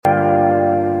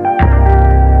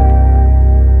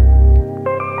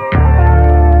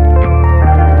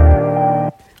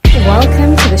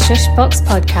Shushbox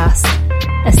Podcast,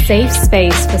 a safe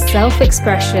space for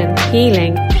self-expression,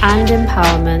 healing, and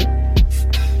empowerment.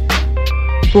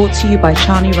 Brought to you by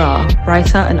Chani Ra,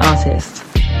 writer and artist.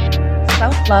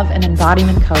 Self-love and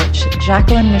embodiment coach,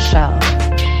 Jacqueline Michelle.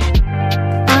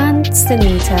 And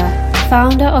Sunita,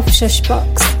 founder of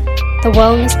Shushbox, the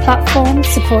wellness platform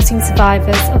supporting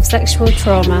survivors of sexual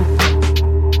trauma.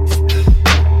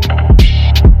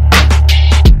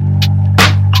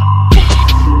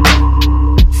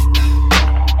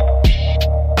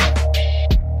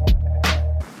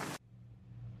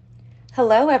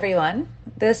 Hello, everyone.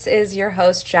 This is your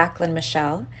host, Jacqueline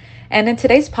Michelle. And in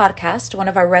today's podcast, one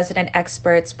of our resident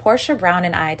experts, Portia Brown,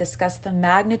 and I discuss the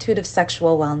magnitude of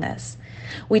sexual wellness.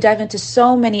 We dive into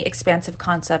so many expansive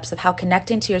concepts of how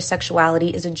connecting to your sexuality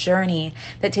is a journey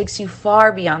that takes you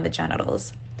far beyond the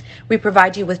genitals. We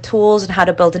provide you with tools on how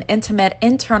to build an intimate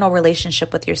internal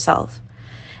relationship with yourself.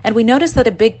 And we notice that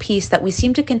a big piece that we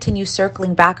seem to continue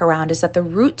circling back around is that the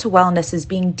root to wellness is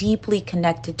being deeply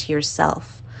connected to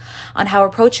yourself, on how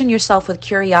approaching yourself with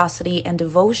curiosity and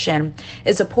devotion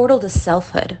is a portal to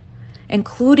selfhood,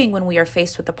 including when we are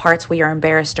faced with the parts we are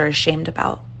embarrassed or ashamed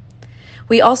about.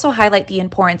 We also highlight the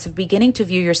importance of beginning to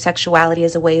view your sexuality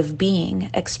as a way of being,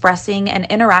 expressing, and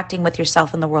interacting with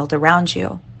yourself and the world around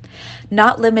you.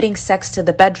 Not limiting sex to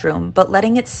the bedroom, but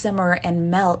letting it simmer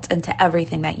and melt into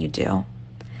everything that you do.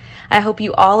 I hope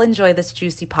you all enjoy this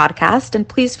juicy podcast, and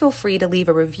please feel free to leave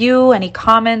a review, any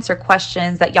comments or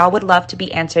questions that y'all would love to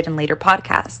be answered in later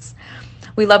podcasts.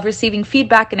 We love receiving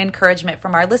feedback and encouragement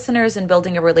from our listeners and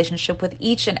building a relationship with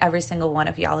each and every single one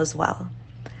of y'all as well.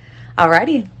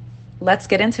 Alrighty, let's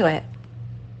get into it.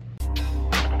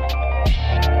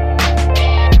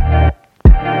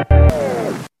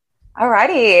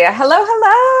 Alrighty, hello.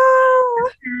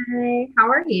 Hi, how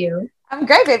are you? I'm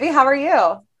great, baby. How are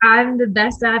you? I'm the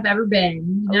best I've ever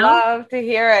been. You know? Love to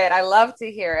hear it. I love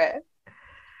to hear it.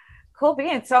 Cool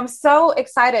beans. So I'm so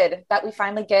excited that we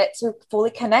finally get to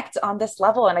fully connect on this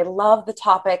level. And I love the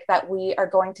topic that we are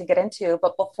going to get into.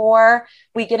 But before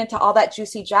we get into all that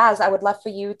juicy jazz, I would love for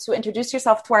you to introduce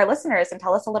yourself to our listeners and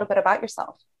tell us a little bit about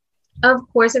yourself. Of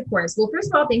course. Well,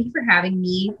 first of all, thank you for having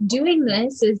me. Doing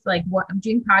this is like what I'm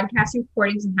doing, podcast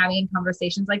recordings and having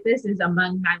conversations like this is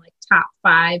among my top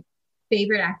 5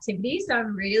 favorite activities. So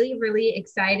I'm really, really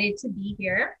excited to be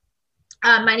here.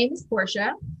 My name is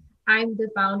Portia. I'm the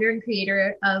founder and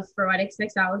creator of Froetic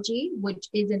Sexology, which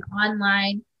is an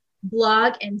online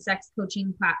blog and sex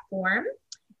coaching platform.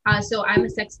 So I'm a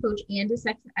sex coach and a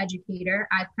sex educator.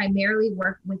 I primarily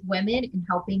work with women in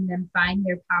helping them find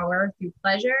their power through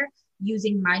pleasure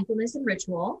using mindfulness and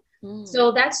ritual.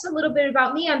 So that's a little bit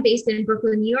about me. I'm based in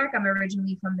Brooklyn, New York. I'm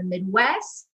originally from the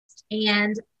Midwest.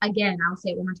 And again, I'll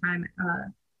say it one more time,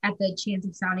 at the chance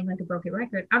of sounding like a broken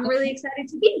record, I'm really excited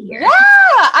to be here. Yeah,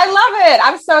 I love it.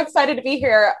 I'm so excited to be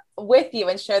here with you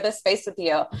and share this space with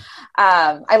you.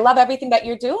 I love everything that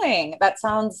you're doing. That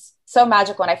sounds so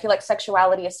magical. And I feel like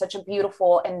sexuality is such a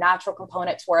beautiful and natural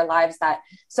component to our lives that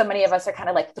so many of us are kind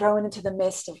of like thrown into the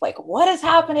midst of like, what is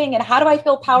happening? And how do I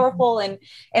feel powerful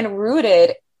and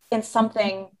rooted in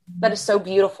something that is so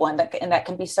beautiful and that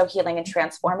can be so healing and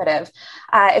transformative.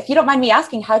 If you don't mind me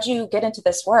asking, how'd you get into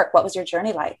this work? What was your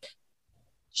journey like?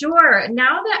 Sure.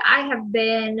 Now that I have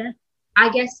been, I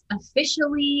guess,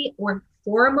 officially or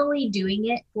formally doing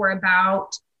it for about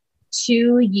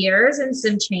 2 years and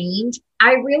some change,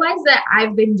 I realized that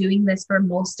I've been doing this for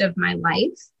most of my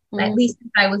life, at least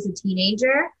since I was a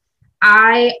teenager.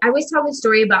 I always tell the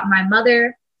story about my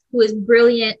mother, who is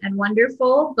brilliant and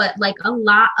wonderful, but like a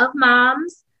lot of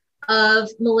moms of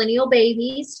millennial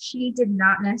babies, she did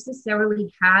not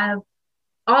necessarily have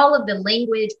all of the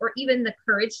language or even the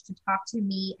courage to talk to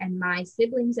me and my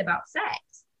siblings about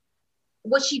sex.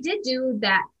 What she did do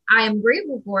that I am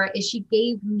grateful for is she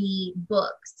gave me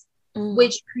books,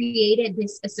 which created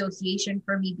this association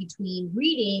for me between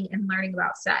reading and learning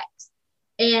about sex.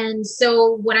 And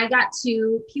so when I got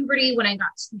to puberty, when I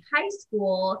got to high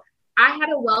school, I had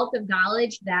a wealth of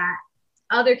knowledge that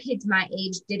other kids my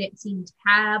age didn't seem to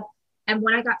have. And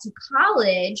when I got to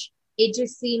college, it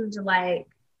just seemed like,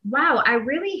 wow, I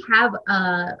really have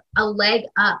a leg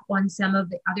up on some of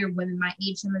the other women my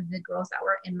age, some of the girls that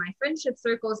were in my friendship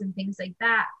circles and things like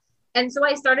that. And so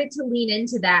I started to lean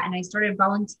into that, and I started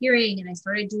volunteering, and I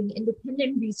started doing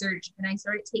independent research, and I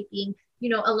started taking,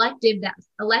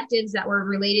 electives that were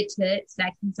related to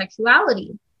sex and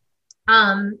sexuality.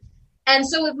 And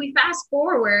so if we fast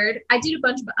forward, I did a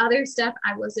bunch of other stuff.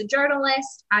 I was a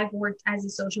journalist. I've worked as a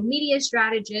social media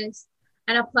strategist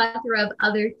and a plethora of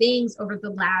other things over the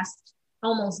last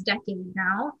almost decade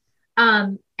now.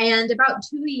 And about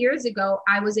 2 years ago,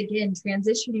 I was again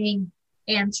transitioning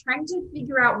and trying to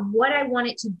figure out what I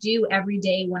wanted to do every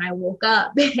day when I woke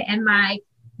up. And my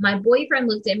boyfriend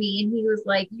looked at me and he was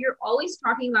like, "You're always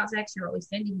talking about sex. You're always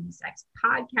sending me sex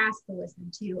podcasts to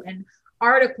listen to and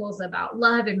articles about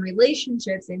love and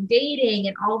relationships and dating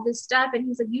and all this stuff." And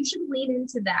he's like, "You should lean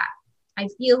into that. I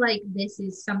feel like this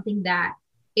is something that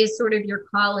is sort of your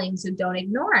calling, so don't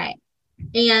ignore it."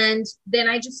 And then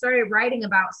I just started writing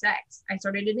about sex. I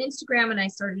started an Instagram and I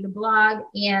started a blog,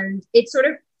 and it sort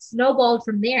of snowballed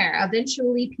from there.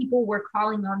 Eventually, people were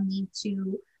calling on me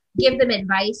to give them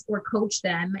advice or coach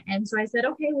them. And so I said,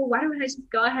 okay, well, why don't I just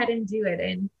go ahead and do it?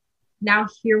 And now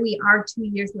here we are 2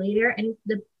 years later, and it's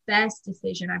the best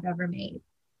decision I've ever made.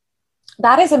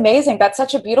 That is amazing. That's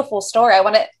such a beautiful story. I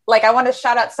want to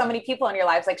shout out so many people in your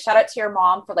lives. Like, shout out to your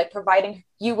mom for like providing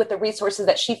you with the resources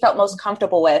that she felt most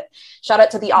comfortable with. Shout out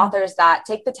to the authors that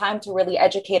take the time to really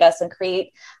educate us and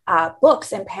create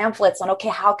books and pamphlets on, okay,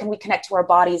 how can we connect to our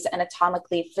bodies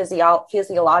anatomically,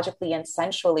 physiologically, and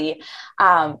sensually.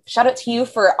 Shout out to you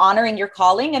for honoring your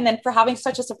calling, and then for having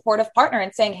such a supportive partner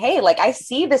and saying, hey, like, I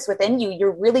see this within you.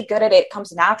 You're really good at it. It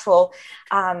comes natural,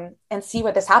 and see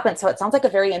where this happens. So it sounds like a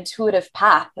very intuitive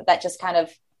path that just kind of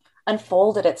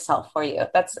unfolded itself for you.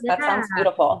 That sounds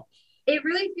beautiful. It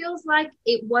really feels like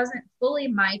it wasn't fully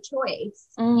my choice.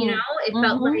 It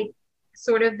felt like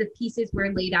sort of the pieces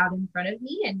were laid out in front of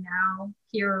me, and now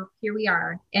here we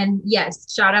are. And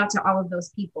yes, shout out to all of those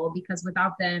people, because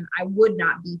without them, I would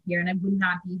not be here, and I would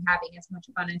not be having as much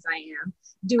fun as I am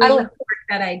doing the work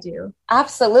that I do.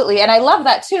 Absolutely. And I love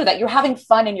that too, that you're having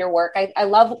fun in your work. I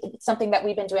love something that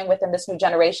we've been doing within this new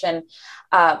generation,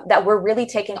 that we're really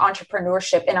taking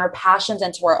entrepreneurship and our passions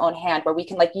into our own hand, where we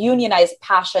can like unionize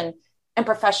passion and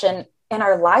profession in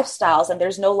our lifestyles. And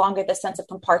there's no longer this sense of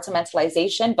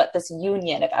compartmentalization, but this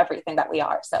union of everything that we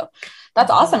are. So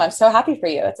that's awesome. I'm so happy for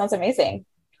you. It sounds amazing.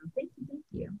 Thank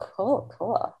you. Cool.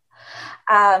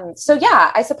 So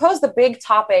yeah, I suppose the big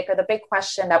topic or the big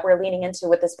question that we're leaning into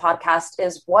with this podcast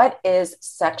is, what is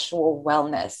sexual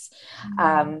wellness?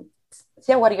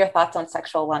 So what are your thoughts on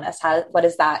sexual wellness? What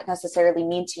does that necessarily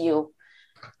mean to you?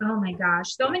 Oh my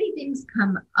gosh, so many things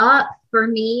come up for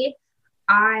me.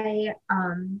 I,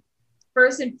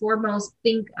 first and foremost,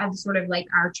 think of sort of like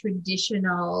our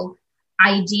traditional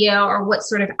idea, or what's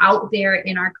sort of out there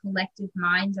in our collective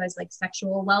minds as like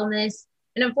sexual wellness.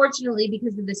 And unfortunately,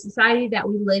 because of the society that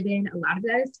we live in, a lot of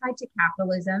that is tied to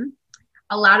capitalism.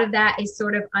 A lot of that is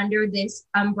sort of under this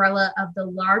umbrella of the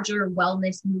larger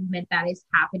wellness movement that is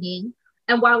happening.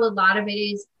 And while a lot of it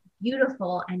is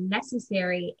beautiful and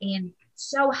necessary and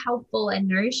so helpful and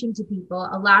nourishing to people,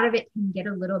 a lot of it can get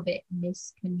a little bit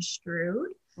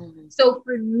misconstrued. Mm-hmm. So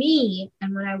for me,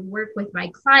 and when I work with my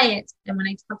clients and when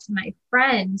I talk to my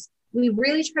friends, we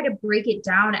really try to break it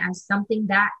down as something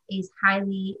that is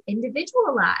highly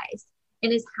individualized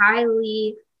and is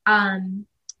highly,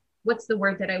 what's the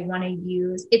word that I want to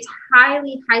use? It's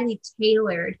highly, highly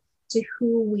tailored to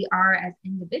who we are as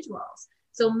individuals.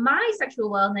 So my sexual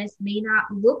wellness may not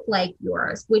look like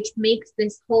yours, which makes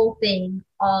this whole thing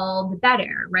all the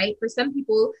better, right? For some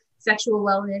people, sexual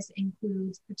wellness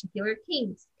includes particular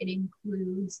kinks. It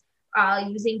includes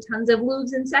using tons of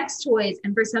lubes and sex toys.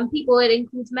 And for some people, it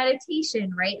includes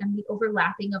meditation, right? And the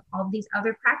overlapping of all these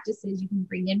other practices. You can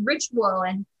bring in ritual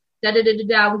and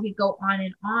da-da-da-da-da. We could go on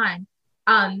and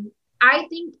on. I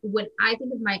think when I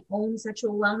think of my own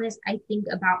sexual wellness, I think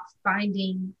about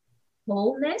finding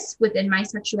wholeness within my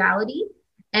sexuality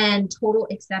and total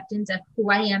acceptance of who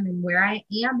I am and where I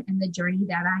am and the journey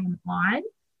that I am on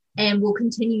and will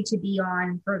continue to be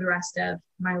on for the rest of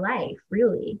my life,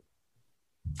 really.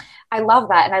 I love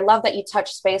that. And I love that you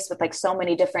touch space with like so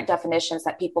many different definitions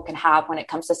that people can have when it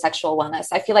comes to sexual wellness.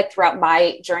 I feel like throughout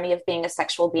my journey of being a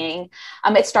sexual being,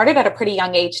 it started at a pretty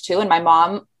young age too. And my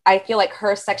mom, I feel like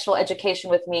her sexual education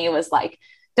with me was like,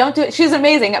 don't do it. She's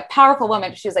amazing, a powerful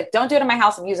woman. She was like, don't do it in my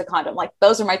house and use a condom. Like,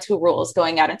 those are my two rules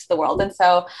going out into the world. And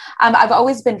so I've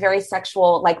always been very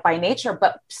sexual, like by nature,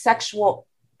 but sexual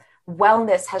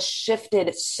wellness has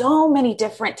shifted so many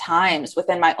different times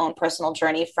within my own personal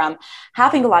journey, from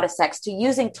having a lot of sex to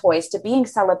using toys to being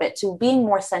celibate to being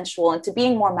more sensual and to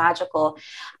being more magical.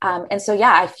 And so,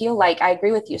 yeah, I feel like I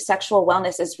agree with you. Sexual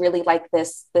wellness is really like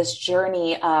this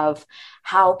journey of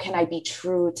how can I be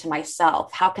true to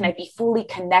myself? How can I be fully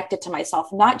connected to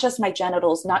myself? Not just my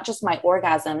genitals, not just my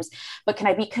orgasms, but can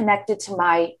I be connected to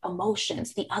my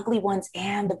emotions, the ugly ones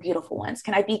and the beautiful ones?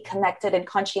 Can I be connected and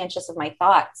conscientious of my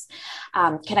thoughts?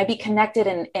 Can I be connected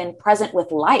and present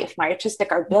with life, my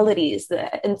artistic abilities?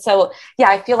 And so, yeah,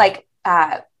 I feel like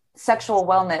sexual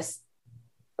wellness,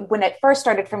 when it first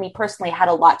started for me personally, had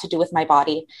a lot to do with my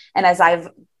body. And as I've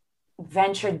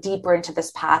ventured deeper into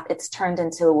this path, it's turned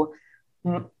into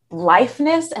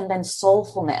lifeness and then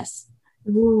soulfulness.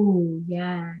 Ooh,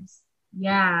 yes.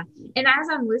 Yeah. And as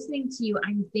I'm listening to you,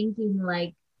 I'm thinking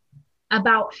like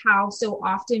about how so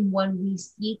often when we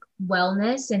seek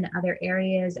wellness in other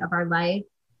areas of our life,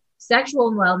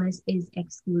 sexual wellness is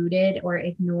excluded or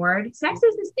ignored. Sex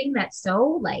is this thing that's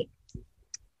so like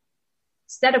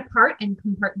set apart and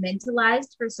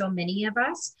compartmentalized for so many of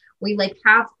us. We like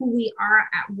have who we are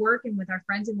at work and with our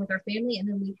friends and with our family, and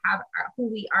then we have who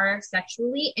we are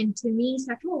sexually. And to me,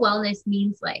 sexual wellness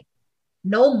means like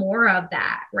no more of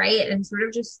that, right? And sort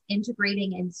of just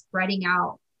integrating and spreading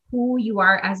out who you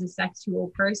are as a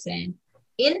sexual person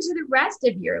into the rest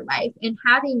of your life, and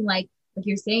having like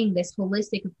you're saying, this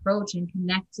holistic approach and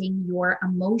connecting your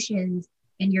emotions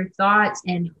and your thoughts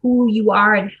and who you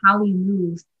are and how you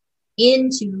move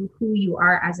into who you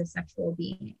are as a sexual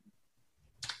being.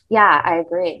 Yeah, I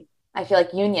agree. I feel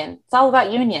like union. It's all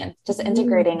about union, just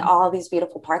integrating all these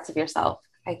beautiful parts of yourself.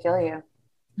 I feel you.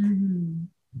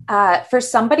 For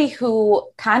somebody who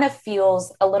kind of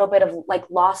feels a little bit of like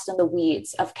lost in the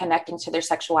weeds of connecting to their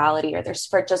sexuality, or they're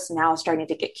just now starting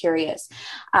to get curious,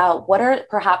 what are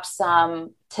perhaps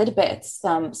some tidbits,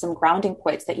 some grounding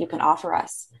points that you can offer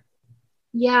us?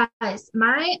 Yes.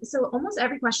 So almost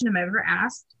every question I'm ever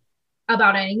asked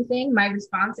about anything, my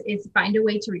response is find a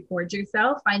way to record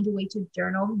yourself, find a way to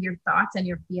journal your thoughts and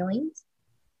your feelings.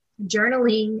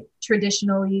 Journaling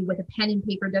traditionally with a pen and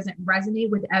paper doesn't resonate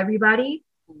with everybody.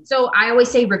 So I always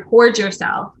say record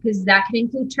yourself, because that can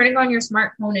include turning on your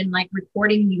smartphone and like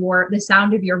recording the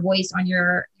sound of your voice on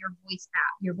your voice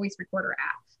app, your voice recorder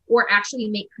app, or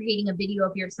actually creating a video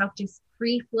of yourself just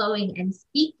free flowing and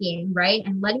speaking, right?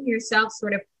 And letting yourself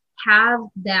sort of have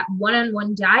that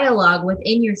one-on-one dialogue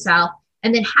within yourself,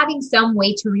 and then having some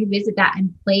way to revisit that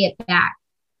and play it back.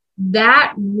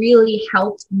 That really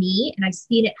helped me, and I've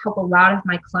seen it help a lot of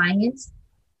my clients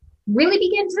really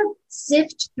begin to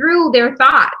sift through their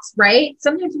thoughts, right?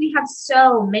 Sometimes we have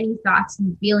so many thoughts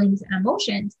and feelings and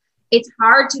emotions. It's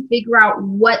hard to figure out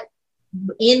what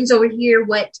ends over here,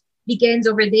 what begins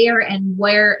over there, and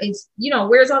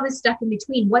where's all this stuff in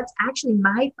between? What's actually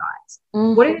my thoughts?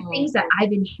 What are the things that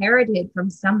I've inherited from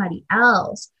somebody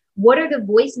else? What are the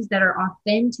voices that are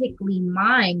authentically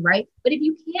mine, right? But if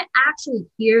you can't actually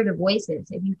hear the voices,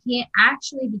 if you can't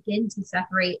actually begin to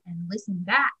separate and listen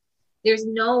back, there's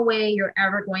no way you're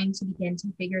ever going to begin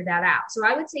to figure that out. So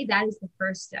I would say that is the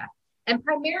first step. And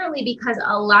primarily because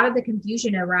a lot of the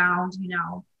confusion around,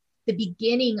 the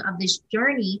beginning of this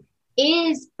journey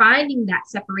is finding that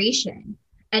separation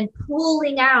and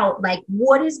pulling out, like,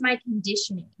 what is my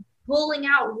conditioning? Pulling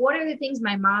out, what are the things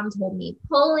my mom told me?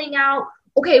 Pulling out,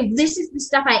 okay, this is the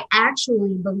stuff I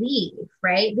actually believe,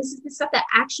 right? This is the stuff that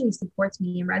actually supports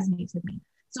me and resonates with me.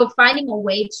 So finding a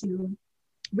way to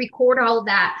record all of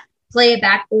that, play it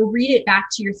back, or read it back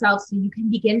to yourself so you can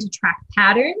begin to track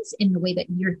patterns in the way that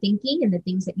you're thinking and the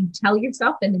things that you tell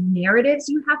yourself and the narratives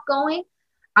you have going.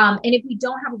 And if we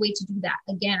don't have a way to do that,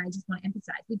 again, I just want to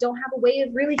emphasize, we don't have a way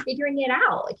of really figuring it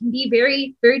out. It can be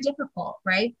very, very difficult,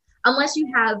 right? Unless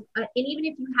you have, and even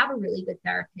if you have a really good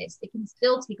therapist, it can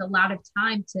still take a lot of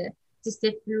time to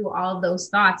sift through all of those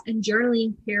thoughts. And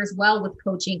journaling pairs well with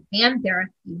coaching and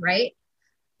therapy, right?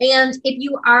 And if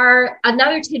you are,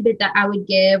 another tidbit that I would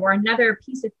give, or another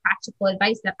piece of practical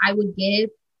advice that I would give,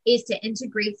 is to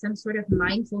integrate some sort of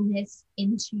mindfulness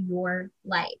into your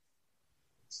life.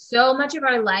 So much of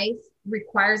our life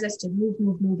requires us to move,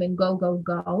 and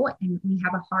go. And we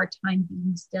have a hard time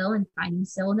being still and finding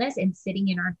stillness and sitting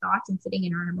in our thoughts and sitting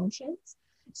in our emotions.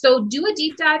 So do a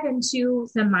deep dive into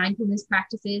some mindfulness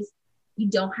practices. You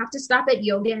don't have to stop at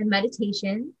yoga and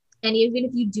meditation. And even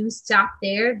if you do stop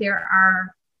there, there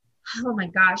are, oh my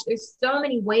gosh, there's so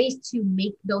many ways to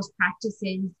make those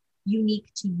practices unique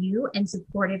to you and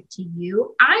supportive to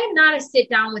you. I am not a sit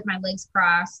down with my legs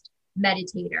crossed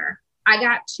meditator. I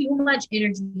got too much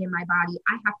energy in my body.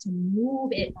 I have to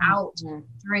move it out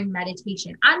during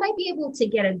meditation. I might be able to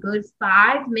get a good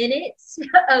 5 minutes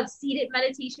of seated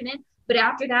meditation in, but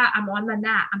after that, I'm on my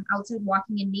mat. I'm outside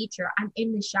walking in nature. I'm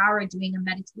in the shower doing a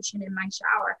meditation in my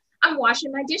shower. I'm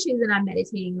washing my dishes and I'm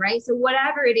meditating, right? So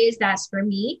whatever it is, that's for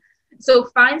me. So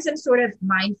find some sort of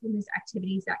mindfulness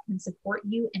activities that can support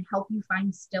you and help you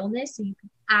find stillness so you can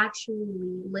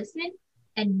actually listen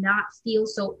and not feel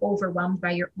so overwhelmed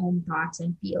by your own thoughts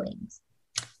and feelings.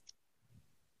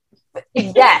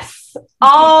 Yes,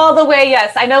 all the way.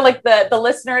 Yes. I know like the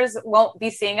listeners won't be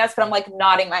seeing us, but I'm like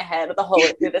nodding my head the whole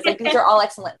way through this. Like these are all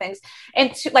excellent things.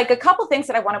 And like a couple things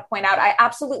that I want to point out, I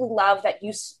absolutely love that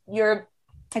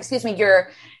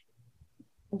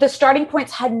the starting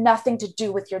points had nothing to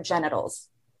do with your genitals.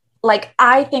 Like,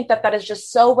 I think that that is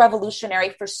just so revolutionary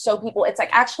for so people. It's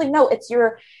like, actually, no, it's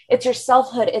your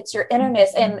selfhood, it's your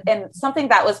innerness. And something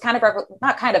that was kind of,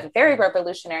 not kind of, very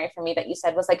revolutionary for me that you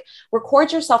said was like,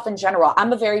 record yourself in general.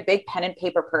 I'm a very big pen and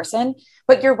paper person,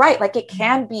 but you're right. Like, it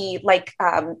can be like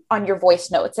on your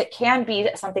voice notes. It can be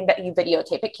something that you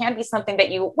videotape. It can be something that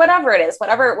you, whatever it is,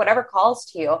 whatever calls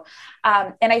to you.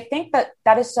 And I think that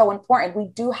that is so important. We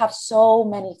do have so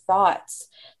many thoughts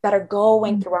that are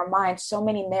going through our minds, so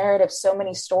many narratives, so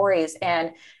many stories.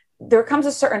 And there comes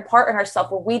a certain part in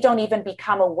ourselves where we don't even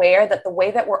become aware that the way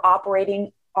that we're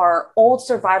operating are old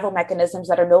survival mechanisms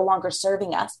that are no longer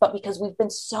serving us. But because we've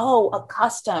been so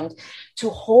accustomed to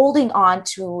holding on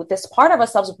to this part of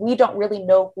ourselves, we don't really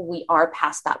know who we are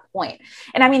past that point.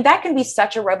 And I mean, that can be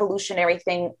such a revolutionary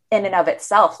thing in and of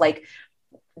itself. Like,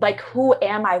 who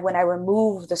am I when I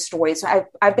remove the stories?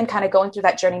 I've been kind of going through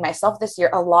that journey myself this year,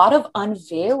 a lot of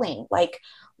unveiling, like,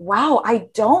 wow, I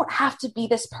don't have to be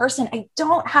this person. I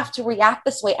don't have to react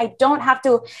this way. I don't have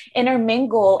to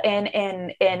intermingle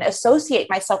and associate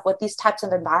myself with these types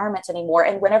of environments anymore.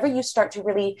 And whenever you start to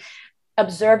really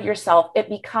observe yourself, it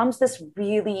becomes this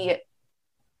really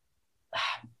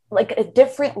like a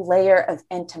different layer of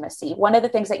intimacy. One of the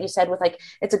things that you said was like,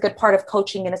 it's a good part of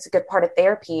coaching and it's a good part of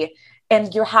therapy.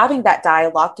 And you're having that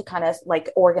dialogue to kind of like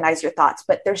organize your thoughts,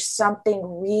 but there's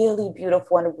something really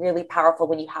beautiful and really powerful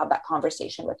when you have that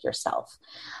conversation with yourself.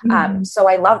 So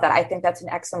I love that. I think that's an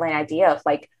excellent idea of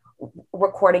like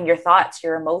recording your thoughts,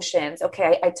 your emotions.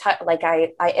 Okay. I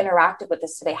interacted with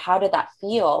this today. How did that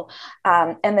feel?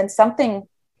 And then something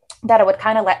that I would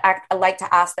kind of like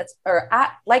to ask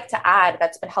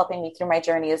that's been helping me through my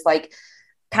journey is like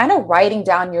kind of writing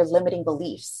down your limiting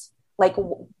beliefs, like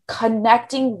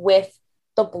connecting with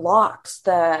the blocks,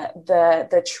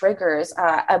 the triggers.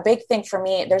 A big thing for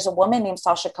me, there's a woman named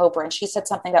Sasha Cobra, and she said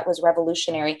something that was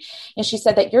revolutionary. And she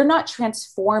said that you're not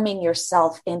transforming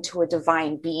yourself into a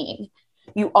divine being.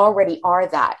 You already are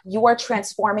that. You are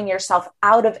transforming yourself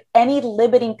out of any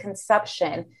limiting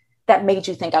conception that made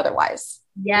you think otherwise.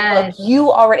 Yes. Like you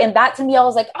already, and that to me, I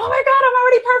was like, oh my God, I'm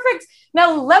already perfect.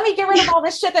 Now let me get rid of all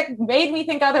this shit that made me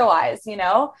think otherwise, you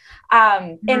know?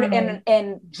 And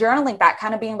journaling that,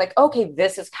 kind of being like, okay,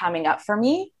 this is coming up for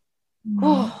me.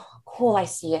 Oh, cool. I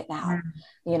see it now,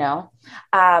 you know?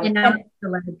 And now to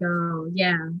let it go.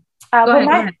 Yeah. Go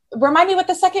ahead. Remind me what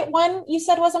the second one you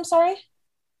said was, I'm sorry.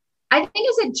 I think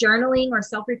it's a journaling or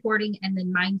self-reporting, and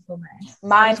then mindfulness.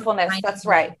 Mindfulness. That's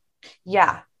right.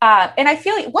 Yeah. And I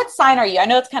feel like, what sign are you? I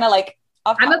know it's kind of like,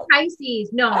 I'm a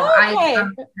Pisces. No, okay.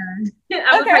 I'm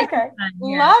okay. Sign,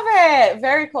 yeah. Love it.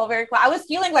 Very cool. Very cool. I was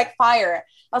feeling like fire.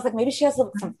 I was like, maybe she has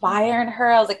some fire in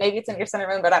her. I was like, maybe it's in your sun and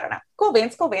moon, but I don't know. Cool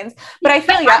beans. But I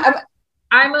feel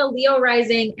I'm a Leo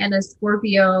rising and a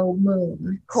Scorpio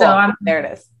moon. Cool. So there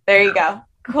it is. There you go.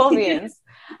 Cool beans.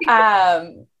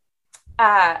 Yeah,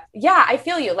 I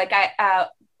feel you. Like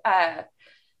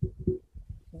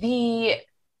the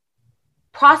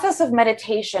process of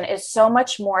meditation is so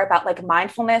much more about like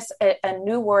mindfulness. A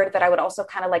new word that I would also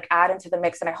kind of like add into the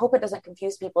mix, and I hope it doesn't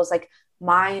confuse people, is like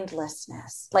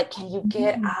mindlessness. Like, can you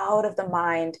get out of the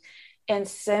mind and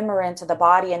simmer into the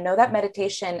body and know that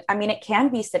meditation, I mean, it can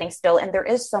be sitting still, and there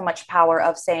is so much power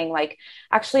of saying like,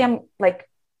 actually,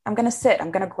 I'm going to sit,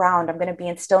 I'm going to ground, I'm going to be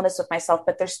in stillness with myself.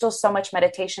 But there's still so much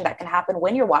meditation that can happen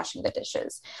when you're washing the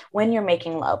dishes, when you're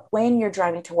making love, when you're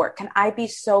driving to work. Can I be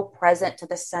so present to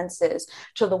the senses,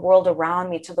 to the world around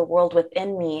me, to the world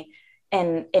within me,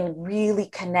 and really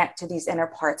connect to these inner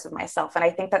parts of myself? And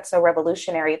I think that's so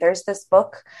revolutionary. There's this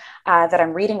book that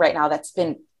I'm reading right now that's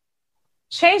been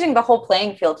changing the whole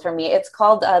playing field for me. It's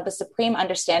called The Supreme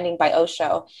Understanding by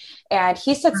Osho. And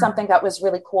he said something that was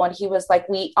really cool. And he was like,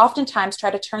 we oftentimes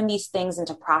try to turn these things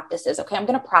into practices. Okay, I'm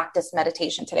going to practice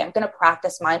meditation today. I'm going to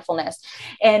practice mindfulness.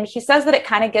 And he says that it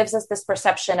kind of gives us this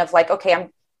perception of like, okay, I'm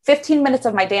 15 minutes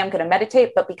of my day, I'm going to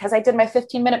meditate. But because I did my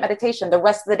 15-minute meditation, the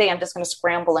rest of the day, I'm just going to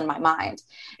scramble in my mind.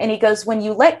 And he goes, when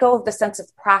you let go of the sense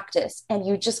of practice and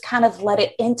you just kind of let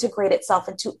it integrate itself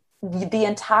into the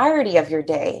entirety of your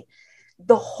day,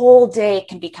 the whole day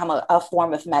can become a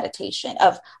form of meditation,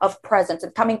 of presence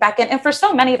and coming back in. And for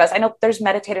so many of us, I know there's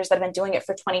meditators that have been doing it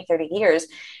for 20, 30 years,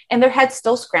 and their head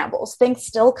still scrambles. Things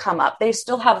still come up. They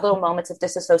still have little moments of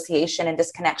disassociation and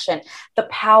disconnection. The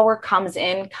power comes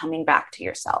in coming back to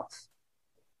yourself.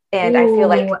 And I feel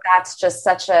like that's just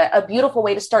such a beautiful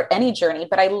way to start any journey.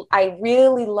 But I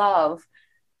really love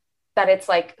that it's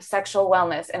like sexual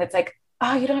wellness, and it's like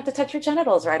oh, you don't have to touch your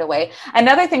genitals right away.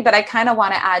 Another thing that I kind of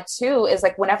want to add too is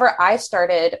like whenever I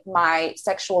started my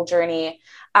sexual journey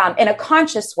in a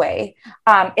conscious way,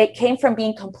 it came from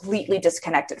being completely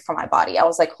disconnected from my body. I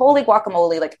was like, holy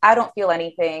guacamole, like I don't feel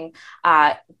anything.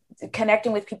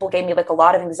 Connecting with people gave me like a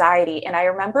lot of anxiety. And I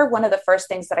remember one of the first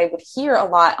things that I would hear a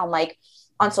lot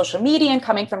on social media and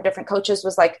coming from different coaches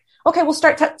was like, okay, we'll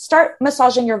start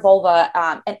massaging your vulva.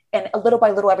 And a little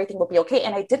by little, everything will be okay.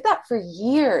 And I did that for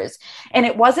years. And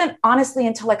it wasn't honestly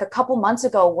until like a couple months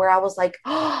ago where I was like,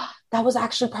 oh, that was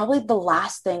actually probably the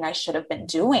last thing I should have been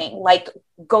doing. Like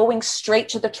going straight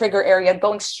to the trigger area,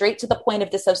 going straight to the point of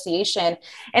dissociation.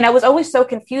 And I was always so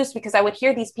confused because I would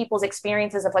hear these people's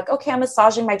experiences of like, okay, I'm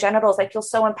massaging my genitals. I feel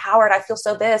so empowered. I feel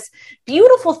so this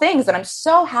beautiful things. And I'm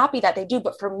so happy that they do.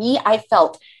 But for me, I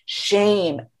felt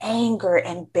shame, anger,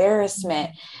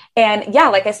 embarrassment. And yeah,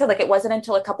 like I said, like it wasn't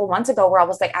until a couple months ago where I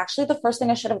was like, actually, the first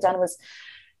thing I should have done was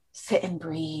sit and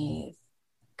breathe,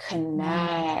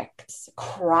 connect,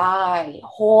 cry,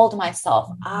 hold myself,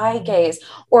 eye gaze,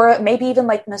 or maybe even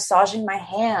like massaging my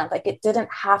hand. Like it didn't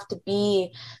have to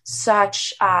be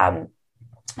such an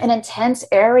intense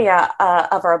area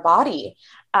of our body.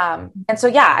 And so,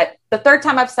 yeah, the third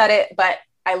time I've said it, but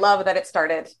I love that it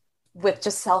started with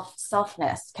just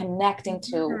selfness, connecting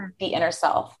to the inner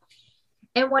self.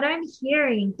 And what I'm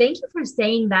hearing, thank you for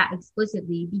saying that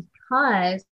explicitly,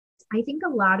 because I think a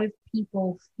lot of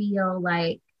people feel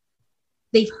like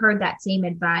they've heard that same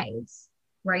advice,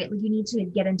 right? Like you need to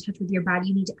get in touch with your body.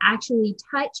 You need to actually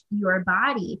touch your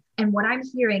body. And what I'm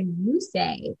hearing you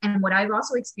say, and what I've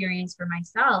also experienced for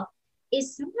myself,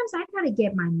 is sometimes I got to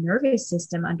get my nervous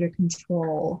system under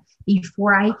control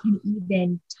before I can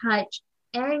even touch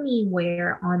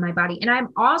anywhere on my body. And I'm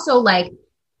also like,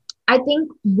 I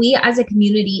think we as a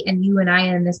community, and you and I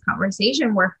in this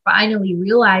conversation, we're finally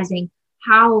realizing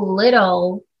how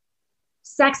little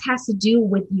sex has to do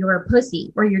with your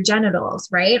pussy or your genitals,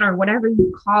 right? Or whatever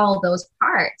you call those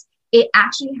parts. It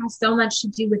actually has so much to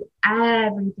do with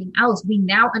everything else. We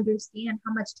now understand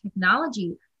how much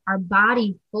technology our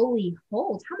body fully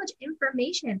holds, how much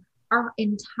information our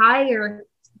entire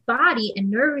body and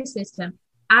nervous system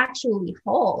actually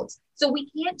holds. So we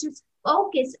can't just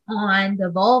focus on the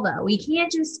vulva. We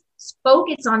can't just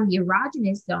focus on the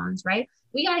erogenous zones, right?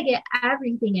 We got to get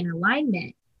everything in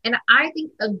alignment. And I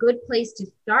think a good place to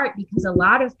start, because a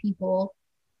lot of people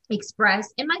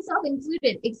express, and myself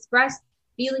included, express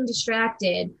feeling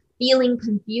distracted, feeling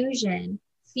confusion,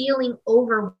 feeling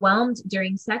overwhelmed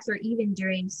during sex or even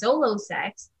during solo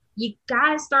sex. You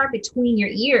got to start between your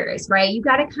ears, right? You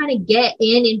got to kind of get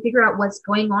in and figure out what's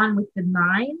going on with the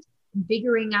mind,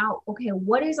 figuring out, okay,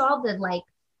 what is all the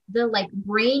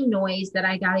brain noise that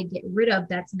I got to get rid of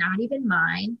that's not even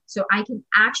mine, so I can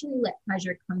actually let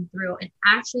pleasure come through and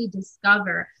actually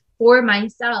discover for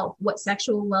myself what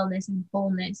sexual wellness and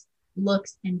wholeness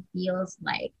looks and feels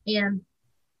like. And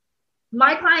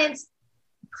my clients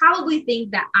probably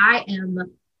think that I am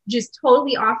just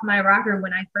totally off my rocker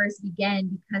when I first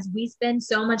began, because we spend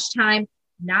so much time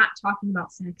not talking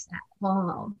about sex at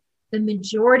all. The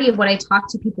majority of what I talk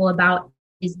to people about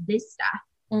is this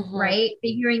stuff, right?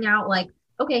 Figuring out like,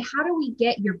 okay, how do we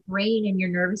get your brain and your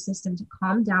nervous system to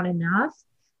calm down enough?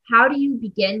 How do you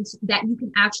begin that you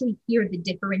can actually hear the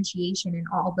differentiation in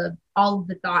all of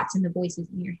the thoughts and the voices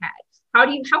in your head? How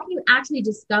can you actually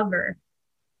discover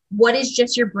what is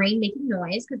just your brain making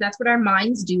noise? Because that's what our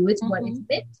minds do. It's what it's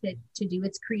meant to do.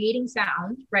 It's creating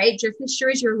sound, right? Just as sure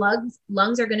as your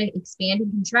lungs are going to expand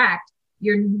and contract,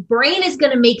 your brain is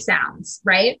going to make sounds,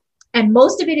 right? And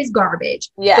most of it is garbage.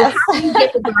 Yes. So how do you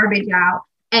get the garbage out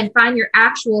and find your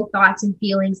actual thoughts and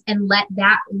feelings and let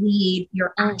that lead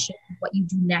your action, what you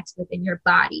do next within your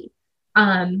body?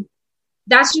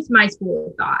 That's just my school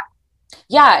of thought.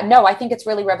 Yeah, no, I think it's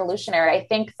really revolutionary. I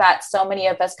think that so many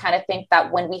of us kind of think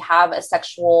that when we have a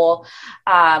sexual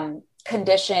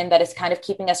condition that is kind of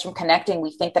keeping us from connecting,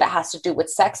 we think that it has to do with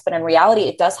sex, but in reality,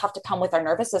 it does have to come with our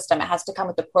nervous system. It has to come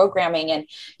with the programming. And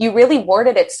you really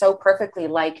worded it so perfectly.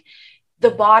 Like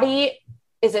the body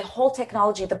is a whole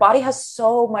technology. The body has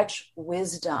so much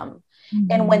wisdom.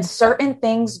 And when certain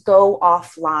things go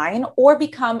offline or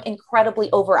become incredibly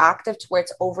overactive to where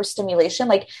it's overstimulation,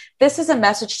 like this is a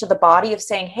message to the body of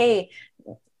saying, hey,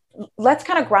 let's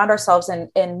kind of ground ourselves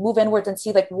and move inwards and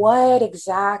see like what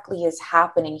exactly is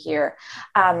happening here.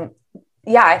 I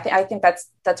think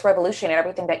that's revolutionary.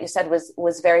 Everything that you said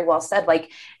was very well said. Like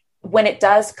when it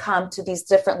does come to these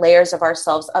different layers of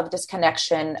ourselves of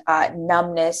disconnection,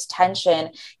 numbness,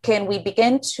 tension, can we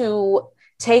begin to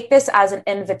take this as an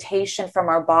invitation from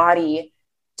our body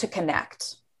to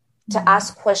connect, to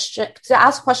ask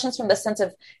questions from the sense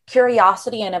of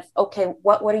curiosity and of, okay,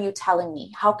 what are you telling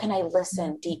me? How can I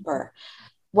listen deeper?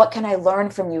 What can I learn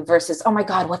from you versus, oh my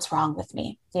God, what's wrong with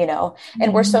me?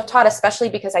 And we're so taught, especially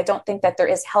because I don't think that there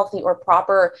is healthy or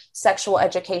proper sexual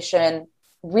education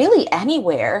really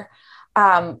anywhere.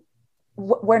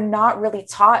 We're not really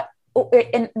taught,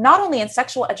 not only in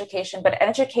sexual education, but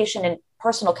education in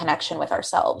personal connection with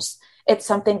ourselves. It's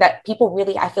something that people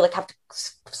really, I feel like, have to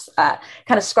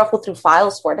kind of scruffle through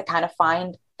files for to kind of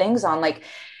find things on. Like,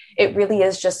 it really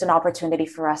is just an opportunity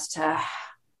for us to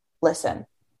listen.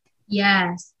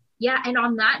 Yes. Yeah. And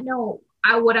on that note,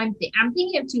 I'm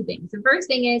thinking of two things. The first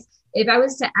thing is, if I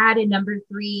was to add a number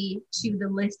 3 to the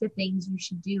list of things you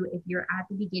should do if you're at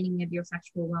the beginning of your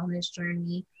sexual wellness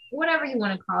journey, whatever you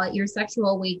want to call it, your sexual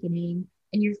awakening,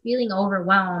 and you're feeling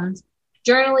overwhelmed,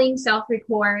 journaling,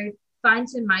 self-record, find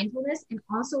some mindfulness, and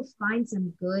also find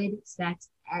some good sex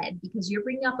ed, because you're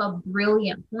bringing up a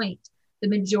brilliant point. The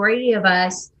majority of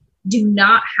us do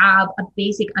not have a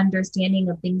basic understanding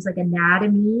of things like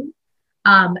anatomy,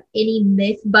 any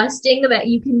myth busting that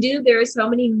you can do. There are so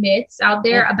many myths out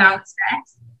there about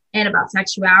sex and about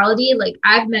sexuality. Like,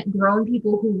 I've met grown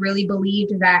people who really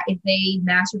believed that if they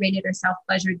masturbated or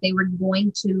self-pleasured, they were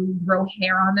going to grow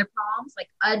hair on their palms, like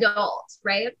adults,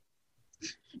 right?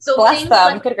 So bless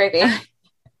them. Good gravy.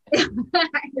 I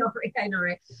know,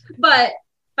 right? But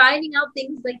finding out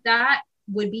things like that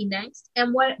would be next.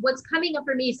 And what's coming up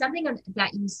for me is something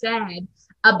that you said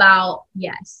about,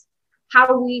 yes,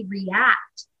 how we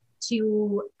react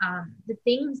to the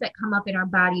things that come up in our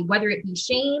body, whether it be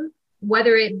shame,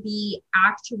 whether it be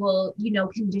actual,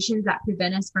 conditions that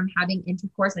prevent us from having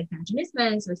intercourse, like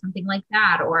vaginismus or something like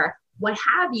that, or what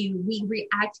have you. We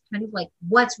react kind of like,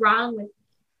 what's wrong with me?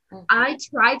 Mm-hmm. I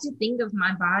try to think of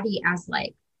my body as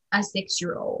like a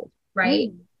 6-year-old, right?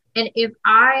 Mm. And if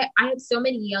I have so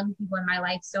many young people in my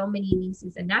life, so many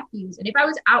nieces and nephews, and if I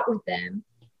was out with them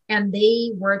and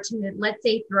they were to, let's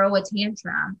say, throw a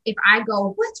tantrum, if I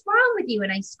go, what's wrong with you?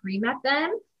 And I scream at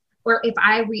them, or if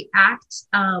I react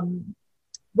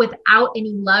without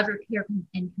any love or care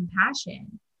and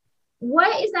compassion,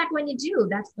 what is that going to do?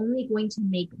 That's only going to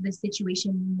make the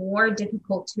situation more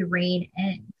difficult to rein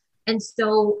in. And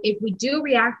so if we do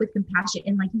react with compassion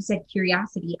and, like you said,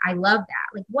 curiosity, I love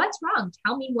that. Like, what's wrong?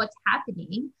 Tell me what's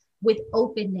happening, with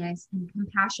openness and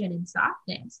compassion and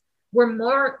softness. We're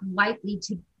more likely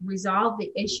to resolve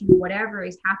the issue, whatever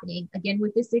is happening, again,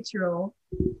 with the 6-year-old,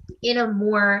 in a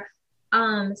more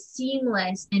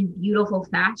seamless and beautiful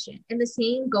fashion. And the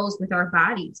same goes with our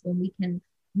bodies. When we can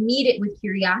meet it with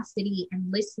curiosity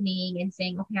and listening and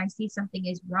saying, okay, I see something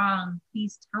is wrong.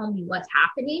 Please tell me what's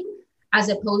happening. As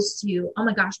opposed to, oh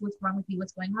my gosh, what's wrong with me?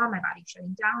 What's going on? My body's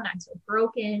shutting down. I'm so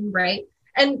broken, right?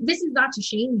 And this is not to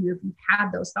shame you if you've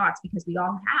had those thoughts, because we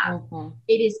all have. Mm-hmm.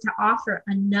 It is to offer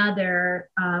another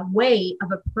way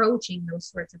of approaching those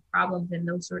sorts of problems and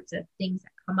those sorts of things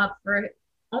that come up for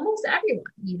almost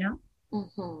everyone,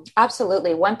 Mm-hmm.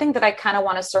 Absolutely. One thing that I kind of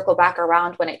want to circle back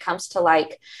around when it comes to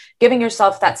like giving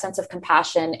yourself that sense of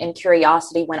compassion and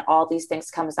curiosity when all these things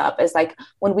comes up is like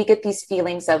when we get these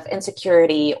feelings of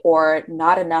insecurity or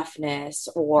not enoughness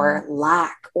or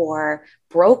lack or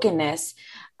brokenness.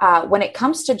 When it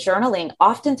comes to journaling,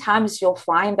 oftentimes you'll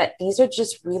find that these are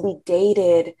just really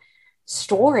dated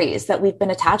stories that we've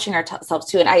been attaching ourselves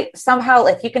to. And I somehow,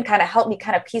 if you can kind of help me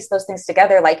kind of piece those things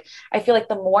together, like I feel like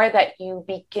the more that you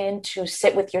begin to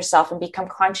sit with yourself and become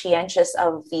conscientious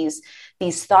of these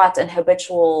thoughts and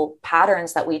habitual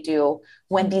patterns that we do,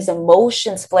 when these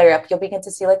emotions flare up, you'll begin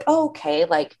to see like, oh, okay,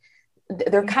 like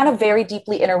they're kind of very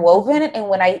deeply interwoven. And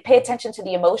when I pay attention to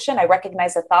the emotion, I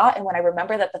recognize the thought. And when I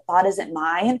remember that the thought isn't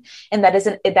mine and that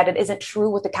it isn't true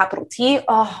with a capital T.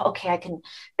 Oh, okay. I can,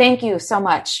 thank you so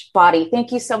much, body.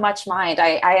 Thank you so much, mind.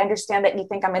 I understand that you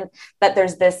think that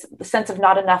there's this sense of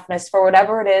not enoughness for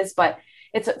whatever it is, but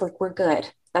it's like, we're good.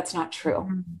 That's not true.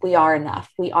 Mm-hmm. We are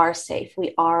enough. We are safe.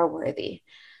 We are worthy.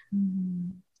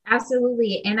 Mm-hmm.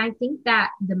 Absolutely. And I think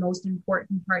that the most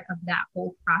important part of that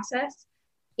whole process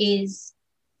is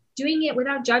doing it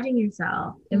without judging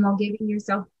yourself and while giving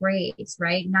yourself grace,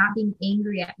 right? Not being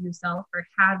angry at yourself for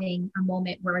having a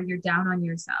moment where you're down on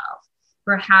yourself,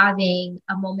 for having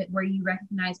a moment where you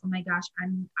recognize, oh my gosh,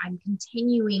 I'm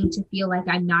continuing to feel like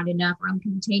I'm not enough, or I'm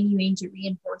continuing to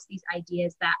reinforce these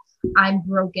ideas that I'm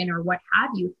broken or what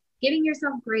have you. Giving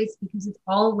yourself grace, because it's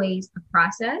always a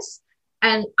process.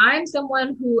 And I'm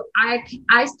someone who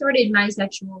I started my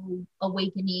sexual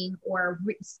awakening, or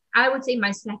I would say my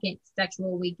second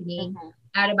sexual awakening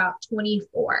at about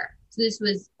 24. So this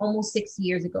was almost 6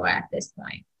 years ago at this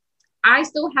point. I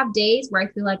still have days where I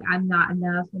feel like I'm not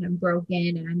enough and I'm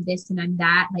broken and I'm this and I'm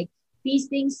that. Like these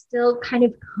things still kind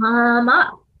of come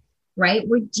up, right?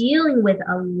 We're dealing with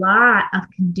a lot of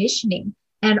conditioning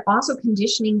and also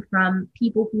conditioning from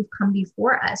people who've come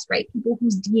before us, right? People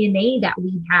whose DNA that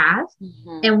we have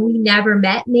and we never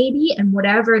met maybe, and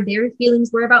whatever their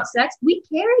feelings were about sex, we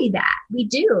carry that. We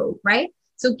do, right?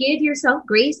 So give yourself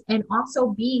grace and also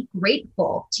be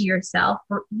grateful to yourself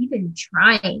for even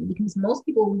trying, because most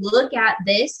people look at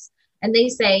this and they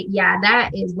say, yeah,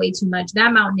 that is way too much.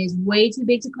 That mountain is way too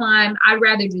big to climb. I'd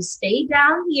rather just stay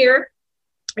down here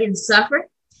and suffer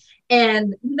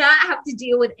and not have to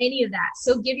deal with any of that.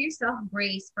 So give yourself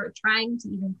grace for trying to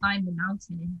even climb the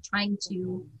mountain and trying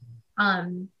to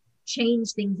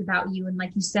change things about you. And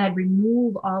like you said,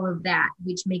 remove all of that,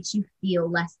 which makes you feel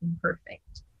less than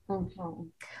perfect. Mm-hmm.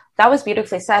 That was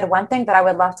beautifully said. One thing that I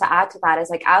would love to add to that is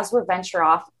like, as we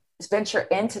venture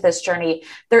into this journey,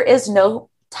 there is no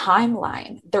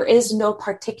timeline. There is no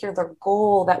particular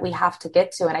goal that we have to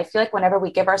get to. And I feel like whenever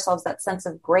we give ourselves that sense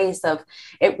of grace of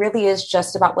it really is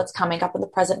just about what's coming up in the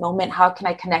present moment. How can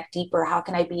I connect deeper? How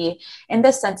can I be in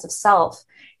this sense of self?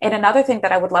 And another thing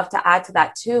that I would love to add to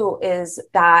that too, is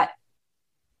that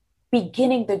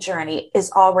beginning the journey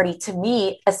is already, to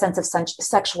me, a sense of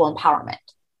sexual empowerment.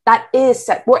 That is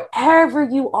set wherever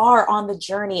you are on the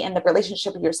journey in the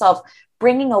relationship with yourself,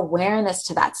 bringing awareness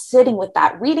to that, sitting with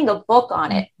that, reading a book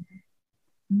on it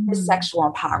is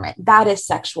sexual empowerment. That is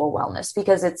sexual wellness,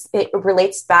 because it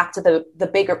relates back to the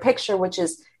bigger picture, which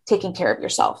is taking care of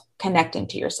yourself, connecting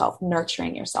to yourself,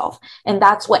 nurturing yourself. And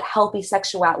that's what healthy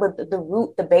sexuality, the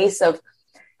root, the base of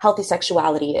healthy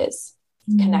sexuality is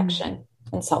connection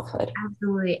and selfhood.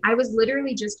 Absolutely. I was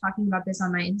literally just talking about this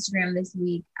on my Instagram this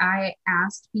week. I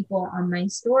asked people on my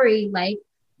story, like,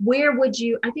 where would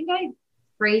you, I think I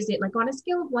phrased it like on a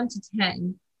scale of 1 to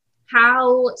 10,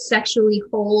 how sexually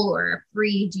whole or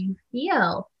free do you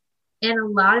feel? And a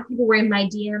lot of people were in my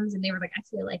DMs and they were like, I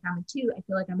feel like I'm a 2. I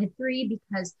feel like I'm a 3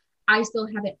 because I still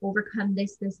haven't overcome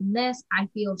this, and this. I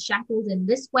feel shackled in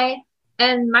this way.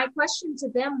 And my question to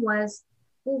them was,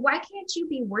 well, why can't you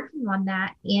be working on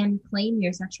that and claim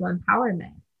your sexual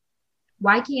empowerment?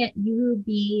 Why can't you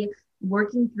be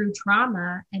working through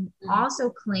trauma and also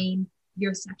claim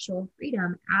your sexual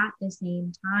freedom at the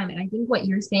same time? And I think what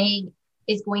you're saying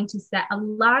is going to set a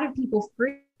lot of people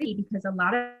free, because a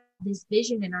lot of this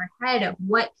vision in our head of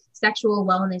what sexual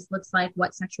wellness looks like,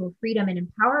 what sexual freedom and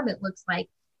empowerment looks like,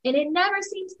 and it never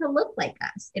seems to look like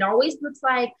us. It always looks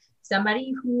like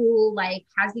somebody who like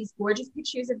has these gorgeous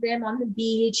pictures of them on the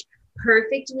beach,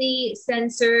 perfectly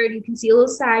censored. You can see a little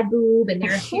side boob and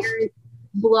their hair is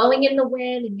blowing in the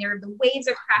wind and the waves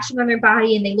are crashing on their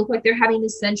body and they look like they're having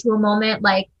this sensual moment.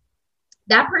 Like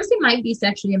that person might be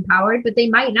sexually empowered, but they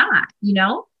might not, you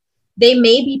know? They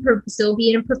may be still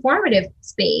be in a performative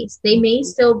space. They may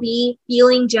still be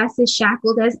feeling just as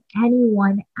shackled as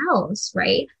anyone else,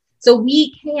 right? So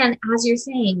we can, as you're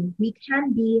saying, we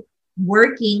can be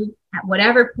working at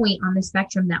whatever point on the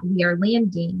spectrum that we are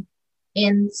landing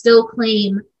and still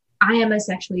claim I am a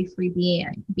sexually free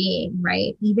being,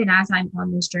 right? Even as I'm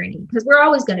on this journey, because we're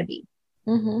always going to be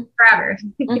forever.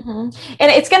 And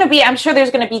it's going to be, I'm sure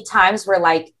there's going to be times where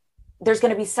like, there's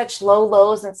going to be such low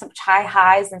lows and such high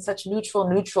highs and such neutral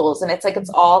neutrals. And it's like,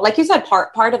 it's all, like you said,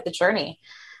 part of the journey.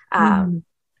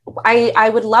 I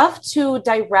would love to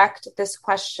direct this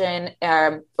question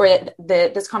or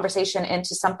this conversation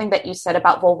into something that you said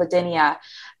about vulvodynia.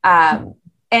 And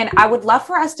I would love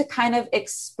for us to kind of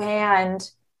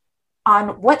expand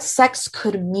on what sex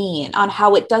could mean, on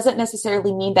how it doesn't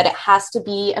necessarily mean that it has to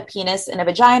be a penis and a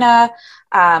vagina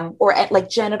or like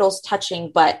genitals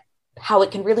touching, but how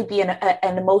it can really be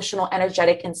an emotional,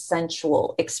 energetic, and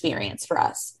sensual experience for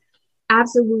us.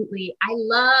 Absolutely. I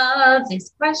love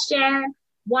this question.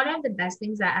 One of the best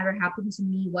things that ever happened to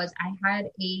me was I had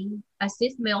a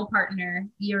cis male partner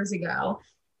years ago.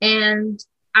 And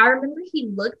I remember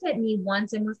he looked at me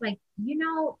once and was like, you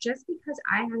know, just because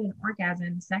I had an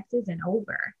orgasm, sex isn't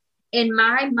over. In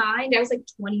my mind, I was like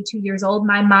 22 years old.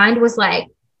 My mind was like,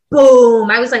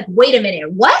 boom. I was like, wait a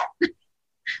minute, what?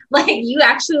 Like you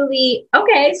actually,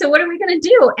 okay, so what are we going to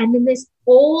do? And then this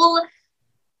whole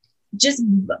just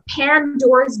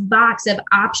Pandora's box of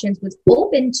options was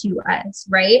open to us,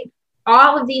 right?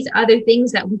 All of these other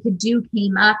things that we could do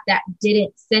came up that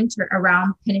didn't center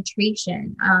around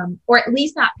penetration, or at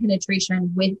least not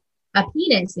penetration with a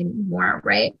penis anymore,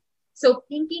 right? So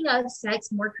thinking of sex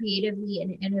more creatively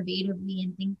and innovatively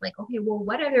and think like, okay, well,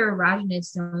 what other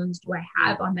erogenous zones do I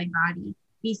have on my body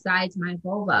besides my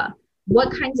vulva?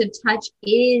 What kinds of touch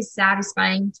is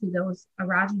satisfying to those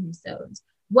erogenous zones?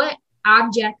 What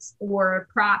objects or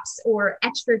props or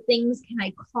extra things can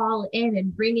I call in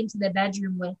and bring into the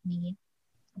bedroom with me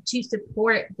to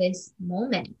support this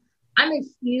moment? I'm a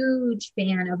huge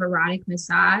fan of erotic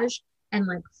massage and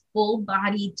like full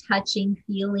body touching,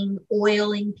 feeling,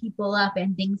 oiling people up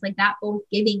and things like that, both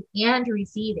giving and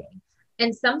receiving.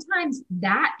 And sometimes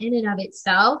that in and of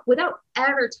itself, without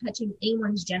ever touching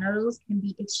anyone's genitals, can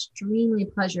be extremely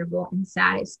pleasurable and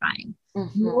satisfying.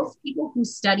 Mm-hmm. Most people who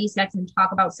study sex and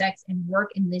talk about sex and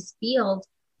work in this field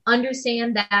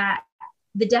understand that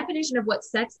the definition of what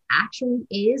sex actually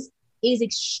is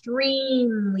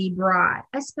extremely broad,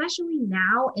 especially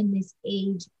now in this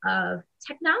age of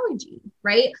technology,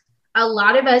 right? A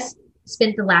lot of us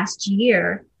spent the last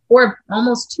year or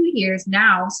almost 2 years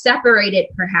now separated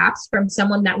perhaps from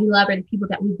someone that we love or the people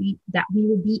that we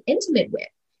would be intimate with.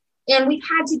 And we've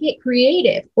had to get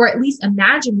creative or at least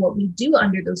imagine what we do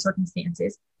under those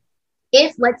circumstances.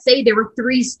 If, let's say, there were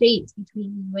 3 states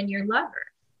between you and your lover,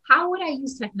 how would I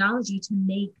use technology to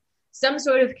make some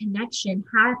sort of connection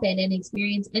happen and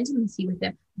experience intimacy with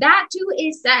them? That too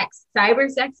is sex. Cyber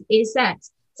sex is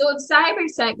sex. So if cyber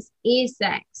sex is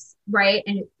sex, right,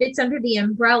 and it fits under the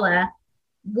umbrella,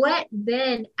 what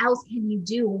then else can you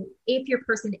do if your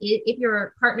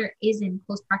partner is in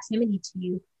close proximity to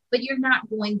you, but you're not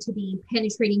going to be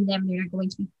penetrating them, they're not going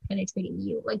to be penetrating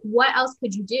you? Like, what else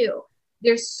could you do?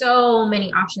 There's so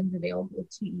many options available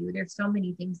to you. There's so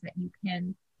many things that you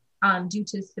can do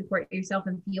to support yourself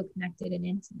and feel connected and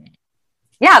intimate.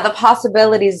 Yeah, the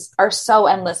possibilities are so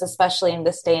endless, especially in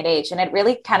this day and age. And it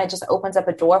really kind of just opens up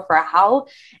a door for how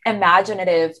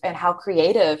imaginative and how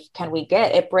creative can we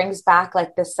get. It brings back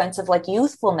like this sense of like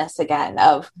youthfulness again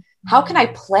of how can I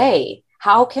play?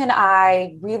 How can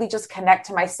I really just connect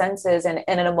to my senses in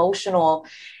an emotional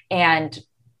and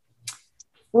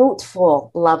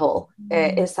fruitful level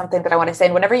is something that I want to say.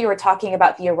 And whenever you were talking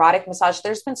about the erotic massage,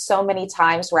 there's been so many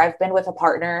times where I've been with a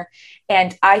partner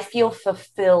and I feel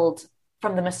fulfilled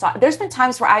from the massage. There's been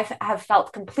times where I have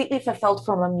felt completely fulfilled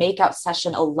from a makeout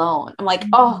session alone. I'm like,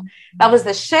 oh, that was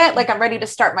the shit. Like, I'm ready to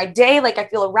start my day. Like, I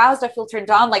feel aroused. I feel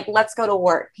turned on. Like, let's go to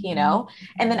work, you know?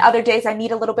 And then other days I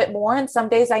need a little bit more. And some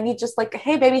days I need just like,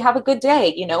 hey, baby, have a good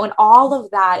day, you know? And all of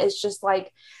that is just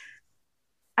like,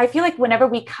 I feel like whenever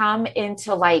we come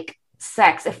into like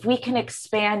sex, if we can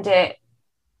expand it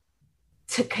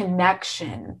to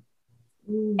connection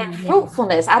and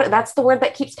fruitfulness, that's the word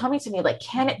that keeps coming to me. Like,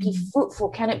 can it be fruitful?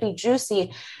 Can it be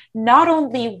juicy? Not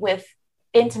only with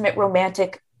intimate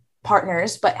romantic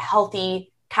partners, but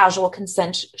healthy, casual,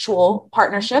 consensual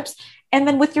partnerships. And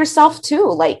then with yourself too.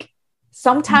 Like,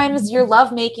 sometimes your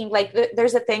love making, like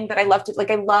there's a thing that I love to,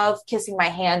 like, I love kissing my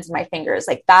hands and my fingers.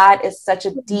 Like, that is such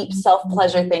a deep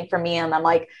self-pleasure thing for me. And I'm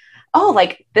like, oh,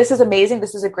 like, this is amazing.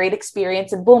 This is a great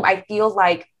experience. And boom, I feel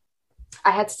like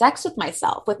I had sex with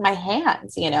myself, with my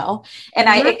hands, you know? And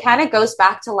it kind of goes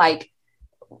back to like,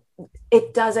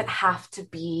 it doesn't have to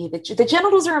be the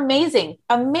genitals are amazing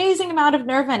amount of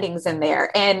nerve endings in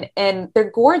there. And they're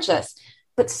gorgeous,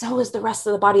 but so is the rest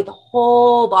of the body. The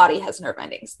whole body has nerve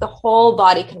endings. The whole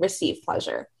body can receive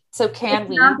pleasure. So can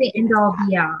we? Not the end all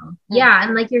be all. Yeah.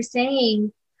 And like you're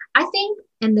saying, I think,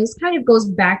 and this kind of goes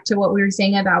back to what we were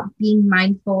saying about being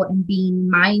mindful and being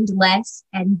mindless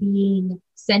and being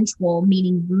sensual,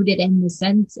 meaning rooted in the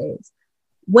senses.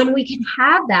 When we can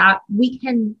have that, we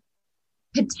can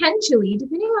potentially,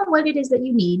 depending on what it is that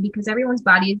you need, because everyone's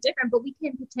body is different, but we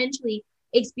can potentially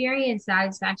experience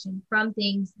satisfaction from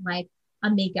things like a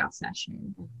makeout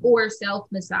session or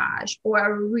self-massage or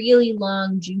a really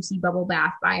long, juicy bubble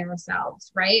bath by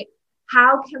ourselves, right?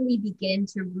 How can we begin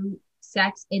to root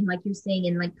sex in, like you're saying,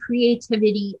 in like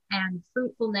creativity and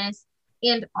fruitfulness,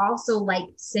 and also like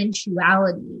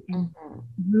sensuality and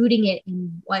rooting it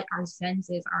in what our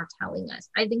senses are telling us?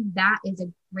 I think that is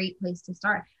a great place to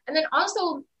start. And then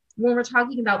also when we're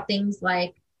talking about things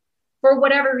like, for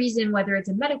whatever reason, whether it's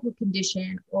a medical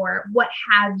condition or what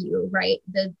have you, right?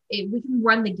 We can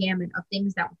run the gamut of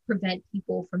things that prevent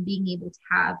people from being able to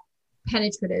have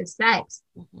penetrative sex,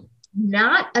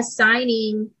 not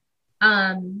assigning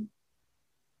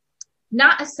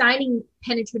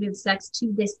penetrative sex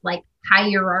to this like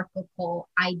hierarchical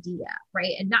idea,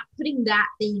 right? And not putting that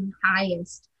thing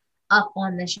highest up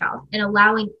on the shelf and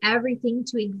allowing everything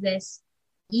to exist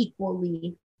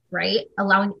equally, right?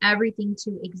 Allowing everything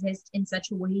to exist in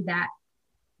such a way that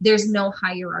there's no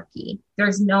hierarchy.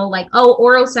 There's no like, oh,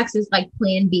 oral sex is like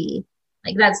plan B.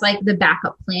 Like, that's like the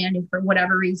backup plan. And for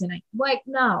whatever reason,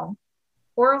 no,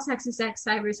 oral sex is sex,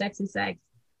 cyber sex is sex.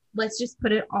 Let's just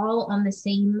put it all on the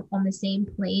same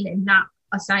plane and not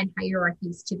assign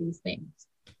hierarchies to these things.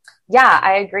 Yeah,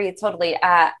 I agree totally.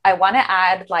 I want to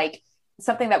add, like,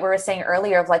 something that we were saying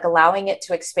earlier of like allowing it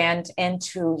to expand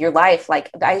into your life. Like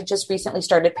I just recently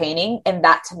started painting, and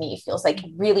that to me feels like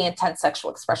really intense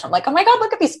sexual expression. I'm like, oh my God,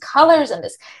 look at these colors and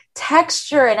this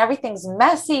texture and everything's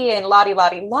messy and la,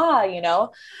 you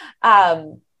know?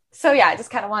 So yeah, I just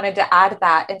kind of wanted to add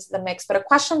that into the mix. But a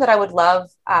question that I would love,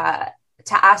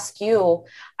 to ask you,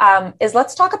 is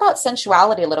let's talk about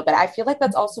sensuality a little bit. I feel like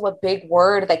that's also a big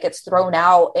word that gets thrown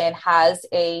out and has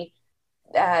a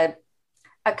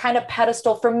kind of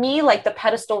pedestal for me. Like the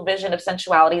pedestal vision of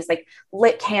sensuality is like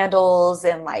lit candles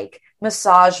and like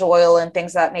massage oil and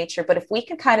things of that nature. But if we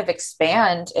can kind of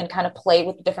expand and kind of play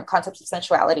with the different concepts of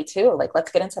sensuality too, like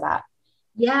let's get into that.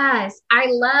 Yes, I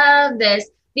love this.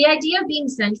 The idea of being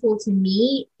sensual to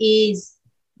me is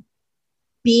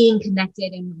being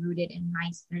connected and rooted in my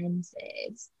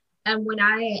senses. And when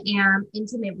I am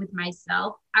intimate with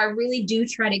myself, I really do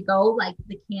try to go like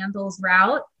the candles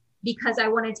route, because I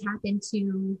want to tap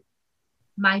into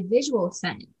my visual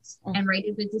sense. And right,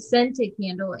 if it's a scented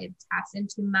candle, it taps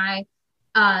into my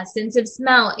sense of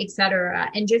smell, etc.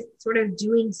 And just sort of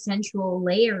doing sensual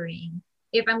layering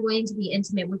if I'm going to be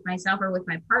intimate with myself or with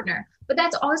my partner. But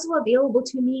that's also available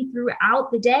to me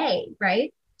throughout the day,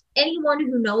 right? Anyone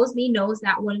who knows me knows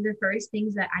that one of the first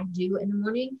things that I do in the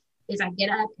morning is I get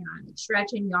up and I like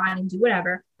stretch and yawn and do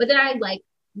whatever. But then I like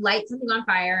light something on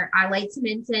fire. I light some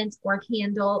incense or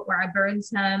candle, or I burn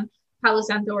some Palo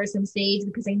Santo or some sage,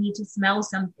 because I need to smell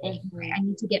something, right? I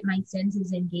need to get my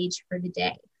senses engaged for the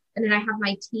day. And then I have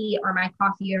my tea or my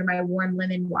coffee or my warm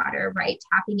lemon water, right?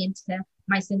 Tapping into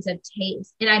my sense of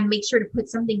taste. And I make sure to put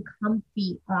something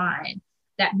comfy on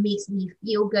that makes me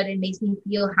feel good and makes me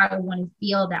feel how I want to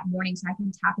feel that morning, so I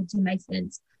can tap into my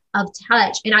sense of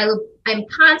touch. And I'm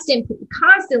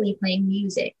constantly playing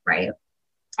music, right?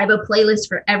 I have a playlist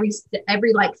for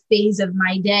every like phase of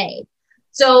my day.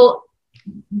 So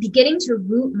beginning to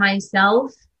root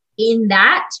myself in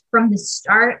that from the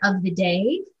start of the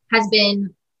day has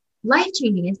been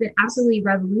life-changing. It's been absolutely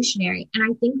revolutionary. And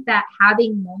I think that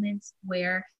having moments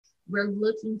where we're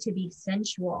looking to be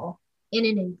sensual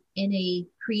in a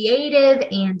creative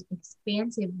and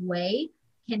expansive way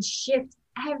can shift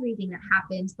everything that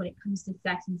happens when it comes to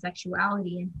sex and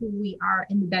sexuality and who we are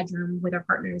in the bedroom with our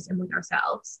partners and with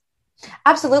ourselves.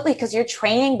 Absolutely. Because you're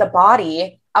training the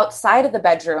body outside of the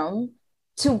bedroom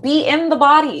to be in the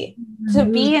body, to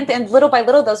be in, and little by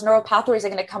little, those neural pathways are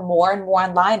going to come more and more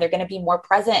online. They're going to be more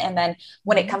present. And then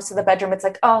when it comes to the bedroom, it's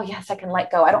like, oh yes, I can let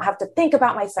go. I don't have to think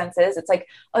about my senses. It's like,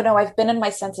 oh no, I've been in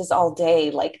my senses all day.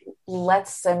 Like,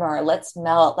 let's simmer, let's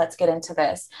melt, let's get into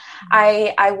this.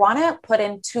 I want to put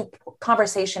in two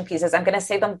conversation pieces. I'm going to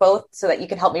say them both so that you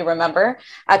can help me remember,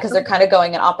 because they're kind of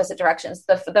going in opposite directions.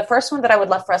 The first one that I would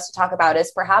love for us to talk about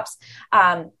is perhaps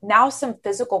now some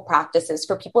physical practices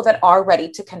for people that are ready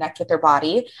to connect with their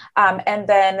body. And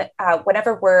then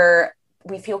whenever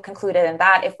we feel concluded in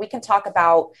that, if we can talk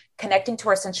about connecting to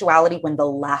our sensuality when the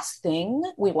last thing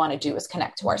we want to do is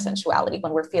connect to our sensuality,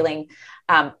 when we're feeling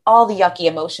all the yucky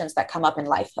emotions that come up in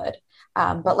lifehood.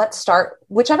 But let's start,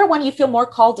 whichever one you feel more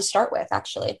called to start with,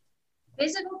 actually.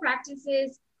 Physical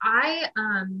practices.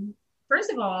 First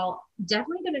of all,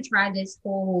 definitely going to try this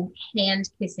whole hand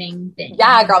kissing thing.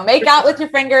 Yeah, girl, make out with your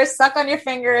fingers, suck on your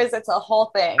fingers. It's a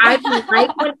whole thing. I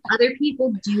like when other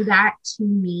people do that to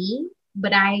me,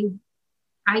 but I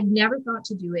never thought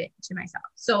to do it to myself.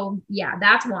 So yeah,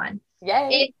 that's one.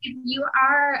 Yay. If you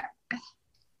are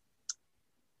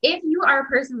a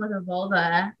person with a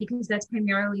vulva, because that's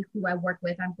primarily who I work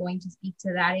with, I'm going to speak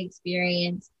to that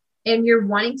experience, and you're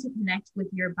wanting to connect with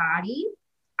your body,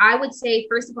 I would say,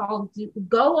 first of all,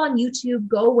 go on YouTube,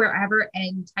 go wherever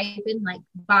and type in like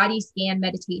body scan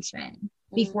meditation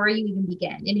before you even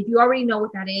begin. And if you already know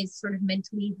what that is, sort of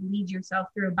mentally lead yourself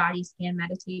through a body scan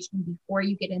meditation before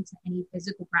you get into any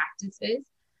physical practices,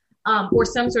 or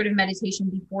some sort of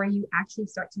meditation before you actually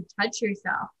start to touch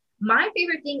yourself. My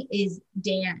favorite thing is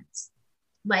dance.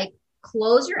 Like,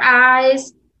 close your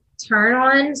eyes, turn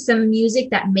on some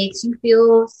music that makes you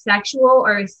feel sexual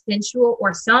or sensual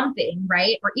or something,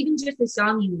 right? Or even just a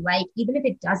song you like, even if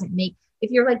it doesn't if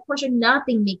you're like, Portia,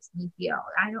 nothing makes me feel,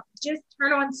 just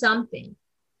turn on something.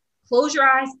 Close your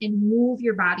eyes and move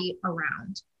your body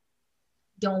around.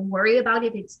 Don't worry about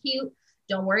if it's cute.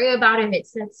 Don't worry about if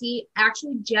it's sexy.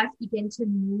 Actually, just begin to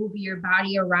move your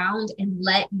body around and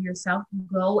let yourself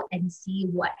go and see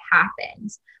what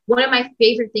happens. One of my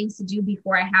favorite things to do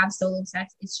before I have solo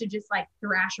sex is to just like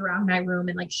thrash around my room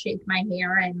and like shake my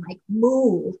hair and like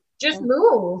move, just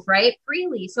move, right?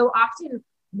 Freely. So often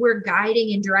we're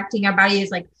guiding and directing our body.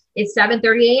 Is like, it's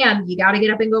 7:30 a.m. You got to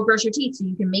get up and go brush your teeth so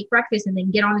you can make breakfast and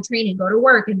then get on the train and go to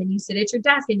work. And then you sit at your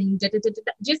desk and then you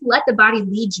just let the body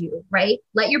lead you, right?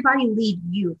 Let your body lead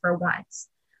you for once.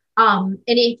 And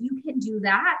if you can do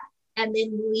that and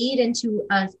then lead into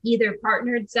a either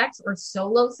partnered sex or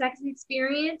solo sex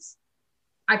experience,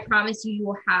 I promise you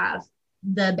will have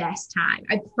the best time.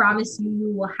 I promise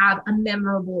you will have a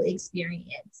memorable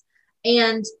experience.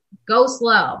 And go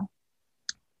slow.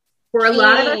 For a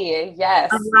lot of us,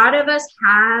 yes. A lot of us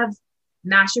have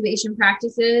masturbation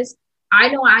practices. I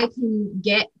know I can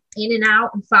get in and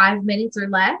out in 5 minutes or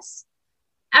less.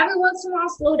 Every once in a while,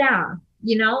 slow down.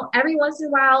 You know, every once in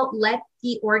a while, let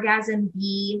the orgasm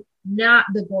be not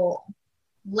the goal.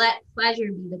 Let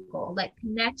pleasure be the goal. Let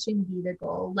connection be the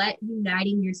goal. Let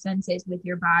uniting your senses with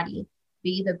your body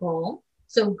be the goal.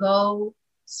 So go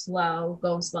slow,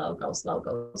 go slow, go slow,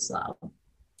 go slow.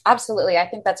 Absolutely. I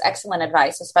think that's excellent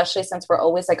advice, especially since we're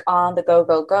always like on the go,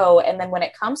 go, go. And then when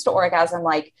it comes to orgasm,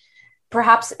 like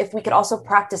perhaps if we could also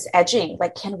practice edging,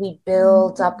 like can we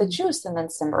build up the juice and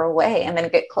then simmer away and then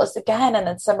get close again and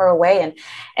then simmer away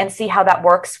and see how that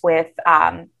works with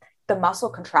the muscle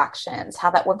contractions, how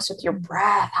that works with your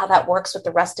breath, how that works with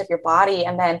the rest of your body.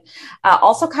 And then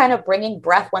also kind of bringing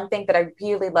breath. One thing that I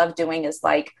really love doing is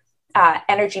like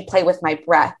energy play with my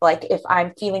breath. Like if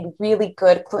I'm feeling really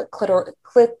good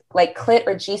clit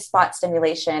or G spot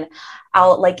stimulation,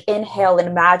 I'll like inhale and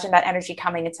imagine that energy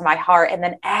coming into my heart and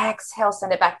then exhale,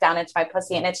 send it back down into my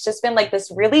pussy. And it's just been like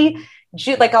this really,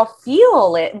 like I'll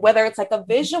feel it, whether it's like a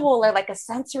visual or like a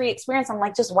sensory experience. I'm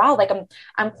like, just, wow, like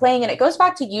I'm playing. And it goes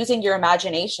back to using your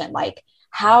imagination. Like,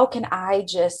 how can I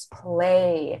just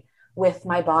play with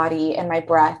my body and my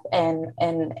breath and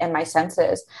my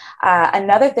senses?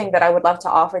 Another thing that I would love to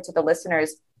offer to the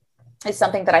listeners is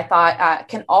something that I thought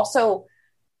can also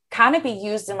kind of be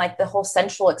used in like the whole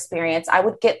sensual experience. I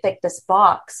would get like this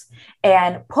box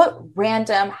and put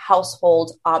random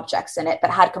household objects in it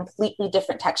that had completely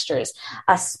different textures,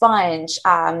 a sponge,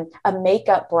 a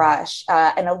makeup brush,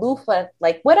 an a loofah,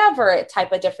 like whatever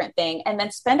type of different thing. And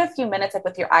then spend a few minutes like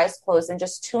with your eyes closed and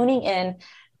just tuning in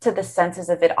to the senses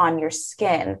of it on your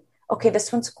skin. Okay,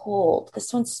 this one's cold.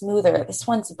 This one's smoother. This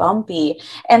one's bumpy.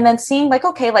 And then seeing like,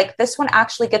 okay, like this one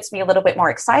actually gets me a little bit more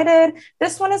excited.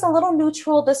 This one is a little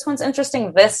neutral. This one's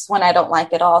interesting. This one I don't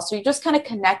like at all. So you're just kind of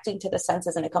connecting to the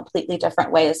senses in a completely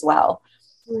different way as well.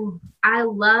 Ooh, I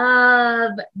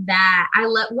love that. I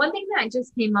love one thing that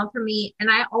just came up for me, and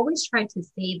I always try to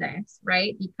say this,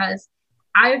 right? Because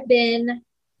I've been,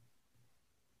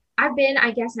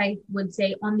 I guess I would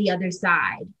say, on the other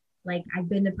side. Like I've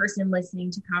been the person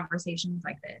listening to conversations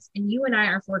like this, and you and I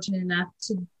are fortunate enough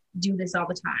to do this all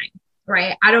the time,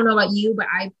 right? I don't know about you, but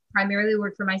I primarily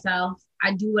work for myself.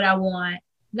 I do what I want.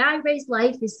 Not everybody's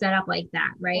life is set up like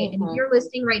that, right? Mm-hmm. And if you're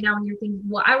listening right now and you're thinking,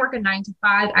 well, I work a 9 to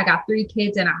 5. I got 3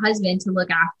 kids and a husband to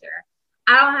look after.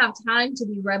 I don't have time to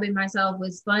be rubbing myself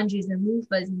with sponges and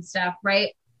loofahs and stuff,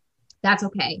 right? That's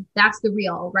okay. That's the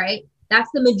real, right?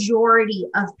 That's the majority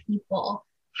of people.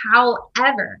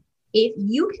 However, if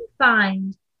you can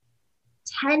find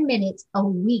 10 minutes a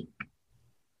week,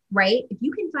 right? If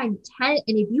you can find 10, and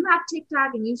if you have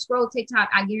TikTok and you scroll TikTok,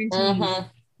 I guarantee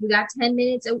you got 10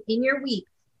 minutes in your week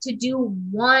to do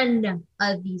one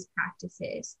of these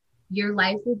practices, your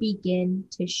life will begin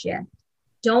to shift.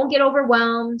 Don't get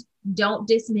overwhelmed. Don't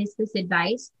dismiss this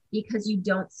advice because you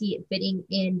don't see it fitting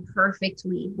in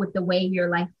perfectly with the way your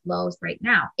life flows right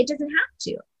now. It doesn't have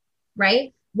to,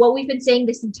 right? What we've been saying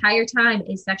this entire time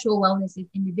is sexual wellness is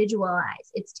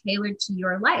individualized. It's tailored to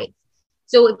your life.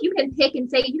 So if you can pick and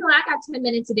say, you know, I got 10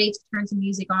 minutes a day to turn some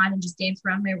music on and just dance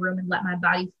around my room and let my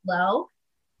body flow,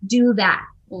 do that.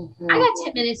 Mm-hmm. I got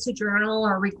 10 minutes to journal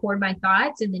or record my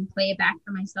thoughts and then play it back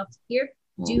for myself to hear.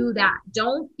 Do that.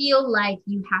 Don't feel like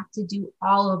you have to do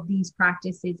all of these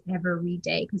practices every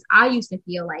day. Because I used to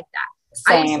feel like that.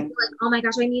 Same. I used to feel like, oh my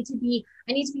gosh, I need to be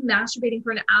masturbating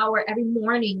for an hour every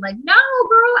morning. Like, no,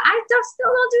 girl, I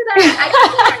still don't do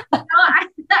that.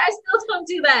 I still don't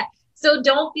do that. So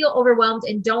don't feel overwhelmed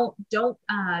and don't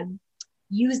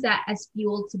use that as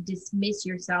fuel to dismiss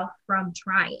yourself from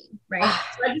trying, right?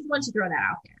 So I just want to throw that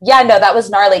out there. Yeah, no, that was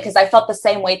gnarly because I felt the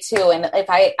same way too. And if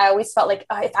I always felt like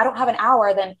if I don't have an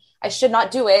hour, then I should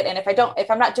not do it. And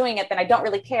if I'm not doing it, then I don't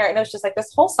really care. And it was just like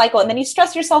this whole cycle. And then you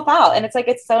stress yourself out and it's like,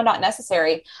 it's so not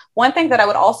necessary. One thing that I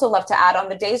would also love to add on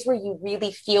the days where you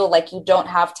really feel like you don't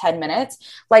have 10 minutes,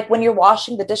 like when you're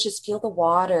washing the dishes, feel the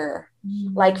water.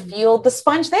 Like feel the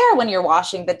sponge there when you're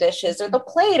washing the dishes or the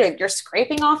plate or you're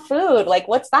scraping off food. Like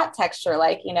what's that texture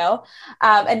like, you know?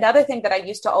 Another thing that I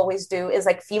used to always do is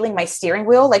like feeling my steering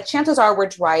wheel. Like chances are we're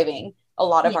driving a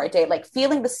lot of our day, like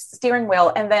feeling the steering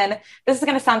wheel. And then this is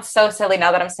going to sound so silly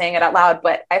now that I'm saying it out loud,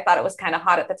 but I thought it was kind of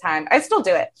hot at the time. I still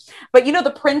do it. But you know,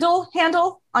 the Prindle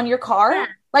handle on your car,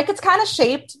 like it's kind of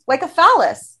shaped like a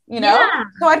phallus, you know? Yeah.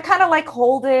 So I'd kind of like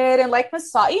hold it and like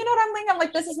massage, you know what I'm thinking? I'm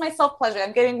like, this is my self-pleasure.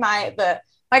 I'm giving my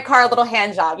car a little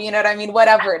hand job, you know what I mean?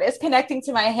 Whatever it is, connecting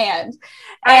to my hand.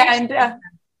 And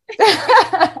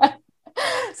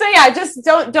so yeah, just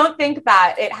don't think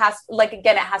that it has, like,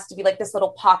 again, it has to be like this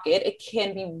little pocket. It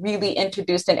can be really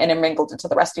introduced and intermingled into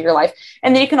the rest of your life.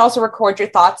 And then you can also record your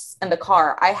thoughts in the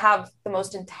car. I have the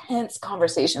most intense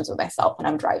conversations with myself when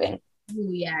I'm driving.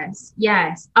 Ooh, yes.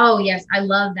 Yes. Oh yes. I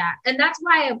love that. And that's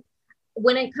why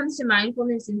when it comes to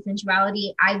mindfulness and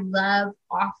sensuality, I love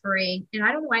offering, and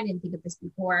I don't know why I didn't think of this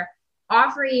before,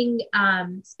 offering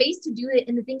space to do it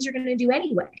in the things you're going to do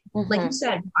anyway. Mm-hmm. Like you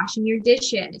said, washing your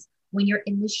dishes, when you're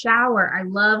in the shower. I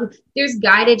love, there's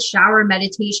guided shower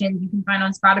meditations you can find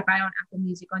on Spotify, on Apple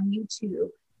Music, on YouTube.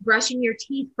 Brushing your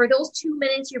teeth. For those 2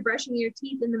 minutes you're brushing your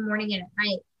teeth in the morning and at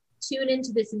night, tune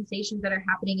into the sensations that are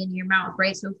happening in your mouth,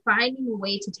 right? So finding a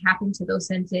way to tap into those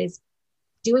senses,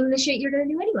 doing the shit you're going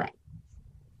to do anyway.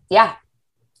 Yeah,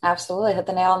 absolutely. Hit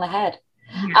the nail on the head.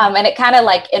 Yeah. And it kind of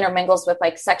like intermingles with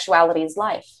like sexuality is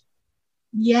life.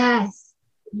 Yes.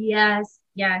 Yes.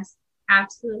 Yes.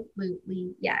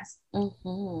 Absolutely. Yes.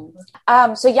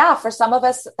 Mm-hmm. So yeah, for some of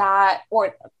us that,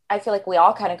 or I feel like we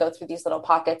all kind of go through these little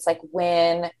pockets, like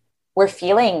when we're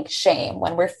feeling shame,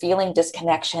 when we're feeling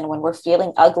disconnection, when we're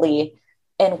feeling ugly,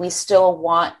 and we still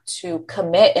want to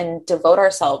commit and devote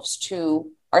ourselves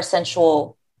to our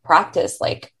sensual practice.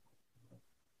 Like,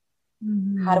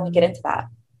 how do we get into that?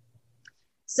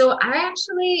 So I have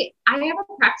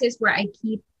a practice where I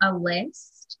keep a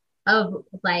list of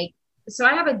like, so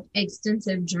I have an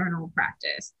extensive journal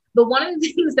practice, but one of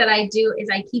the things that I do is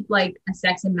I keep like a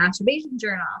sex and masturbation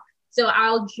journal. So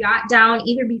I'll jot down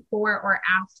either before or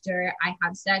after I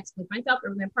have sex with myself or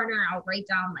with my partner. I'll write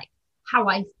down like how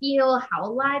I feel, how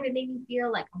alive it made me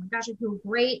feel, like, oh my gosh, I feel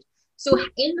great. So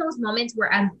in those moments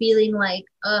where I'm feeling like,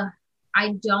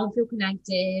 I don't feel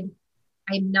connected,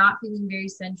 I'm not feeling very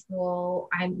sensual,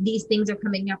 these things are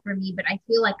coming up for me, but I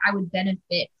feel like I would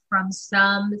benefit from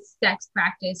some sex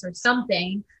practice or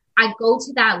something, I go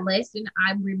to that list and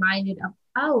I'm reminded of,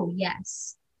 oh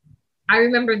yes, I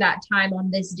remember that time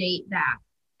on this date that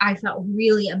I felt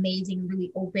really amazing,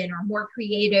 really open, or more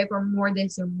creative, or more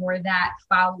this or more that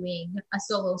following a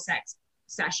solo sex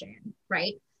session,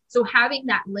 right? So having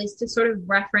that list to sort of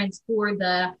reference for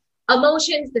the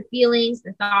emotions, the feelings,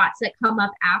 the thoughts that come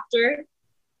up after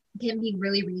can be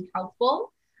really, really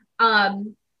helpful.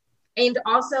 And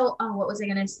also, what was I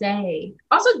going to say?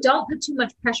 Also, don't put too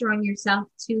much pressure on yourself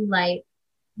to like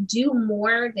do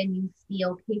more than you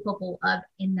feel capable of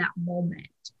in that moment,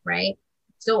 right?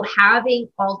 So having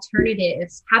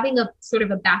alternatives, having a sort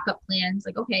of a backup plan. It's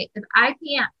like, okay, if I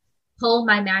can't pull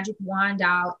my magic wand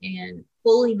out and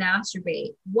fully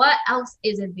masturbate, what else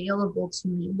is available to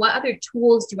me? What other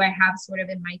tools do I have sort of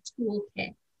in my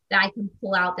toolkit that I can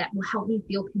pull out that will help me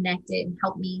feel connected and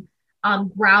help me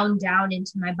ground down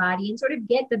into my body and sort of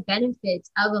get the benefits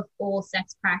of a full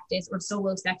sex practice or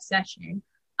solo sex session,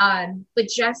 but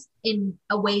just in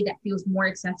a way that feels more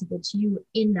accessible to you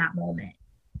in that moment.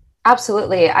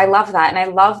 Absolutely. I love that. And I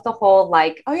love the whole,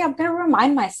 like, oh yeah, I'm going to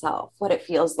remind myself what it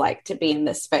feels like to be in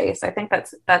this space. I think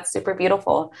that's super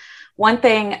beautiful. One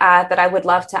thing that I would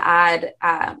love to add,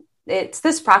 it's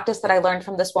this practice that I learned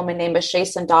from this woman named Ashay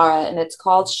Sundara, and it's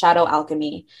called shadow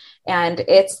alchemy. And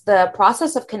it's the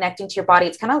process of connecting to your body.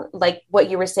 It's kind of like what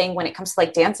you were saying when it comes to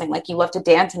like dancing, like you love to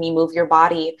dance and you move your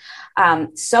body.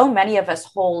 So many of us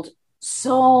hold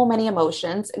so many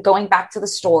emotions, going back to the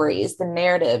stories, the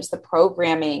narratives, the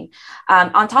programming,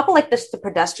 on top of like the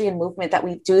pedestrian movement that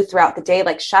we do throughout the day.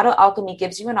 Like shadow alchemy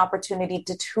gives you an opportunity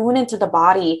to tune into the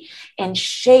body and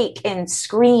shake and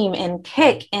scream and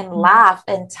kick and laugh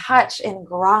and touch and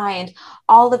grind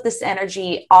all of this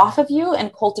energy off of you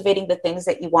and cultivating the things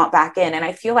that you want back in. And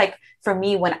I feel like for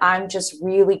me, when I'm just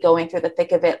really going through the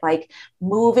thick of it, like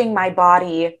moving my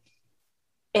body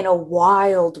in a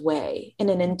wild way, in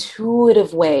an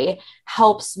intuitive way,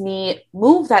 helps me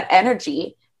move that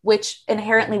energy, which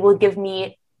inherently will give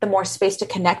me the more space to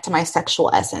connect to my sexual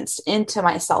essence, into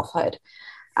my selfhood.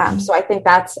 So I think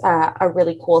that's a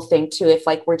really cool thing too, if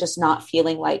like we're just not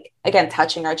feeling like, again,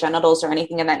 touching our genitals or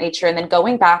anything in that nature. And then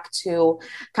going back to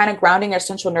kind of grounding our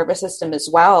central nervous system as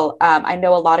well. I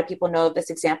know a lot of people know this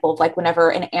example of like whenever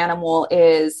an animal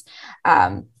is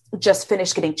just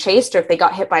finished getting chased, or if they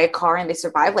got hit by a car and they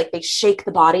survive, like they shake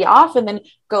the body off and then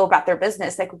go about their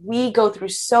business. Like we go through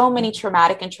so many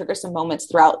traumatic and triggersome moments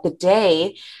throughout the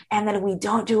day, and then we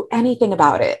don't do anything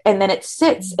about it. And then it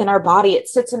sits in our body, it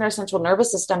sits in our central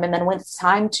nervous system. And then when it's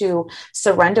time to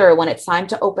surrender, when it's time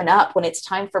to open up, when it's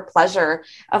time for pleasure,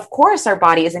 of course, our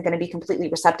body isn't going to be completely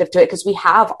receptive to it because we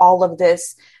have all of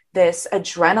this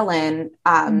adrenaline,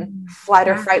 flight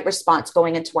or fright response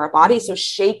going into our body. So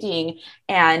shaking,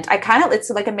 and it's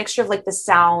like a mixture of like the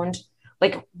sound,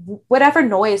 like whatever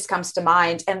noise comes to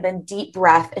mind, and then deep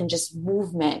breath and just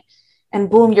movement, and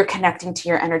boom, you're connecting to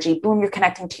your energy. Boom, you're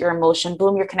connecting to your emotion.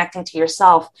 Boom, you're connecting to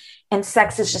yourself. And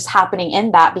sex is just happening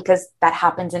in that, because that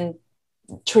happens in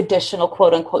traditional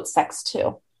quote unquote sex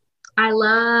too. I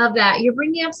love that. You're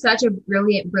bringing up such a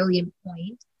brilliant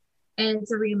point. And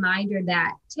it's a reminder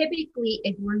that typically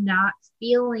if we're not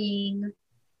feeling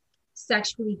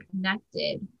sexually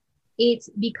connected, it's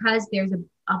because there's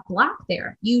a block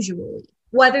there, usually.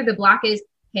 Whether the block is,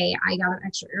 hey, I got up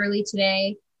extra early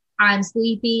today, I'm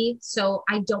sleepy, so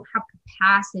I don't have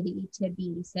capacity to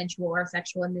be sensual or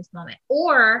sexual in this moment.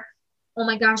 Or, oh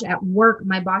my gosh, at work,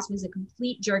 my boss was a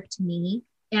complete jerk to me,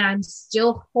 and I'm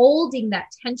still holding that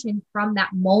tension from that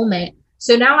moment.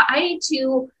 So now I need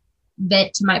to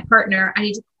vent to my partner. I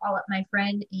need to call up my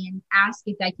friend and ask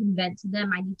if I can vent to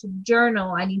them. I need to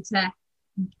journal. I need to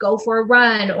go for a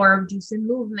run or do some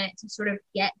movement to sort of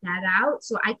get that out,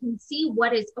 so I can see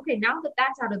what is, okay, now that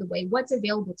that's out of the way, what's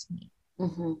available to me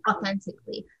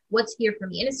authentically, what's here for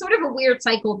me. And it's sort of a weird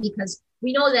cycle, because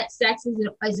we know that sex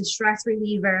is a stress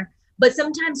reliever, but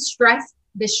sometimes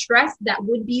the stress that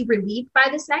would be relieved by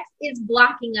the sex is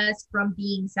blocking us from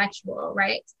being sexual,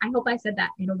 right? I hope I said that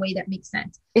in a way that makes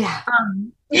sense. Yeah.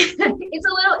 It's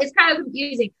kind of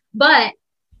confusing, but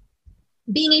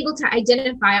being able to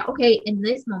identify, okay, in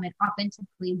this moment,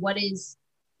 authentically, what is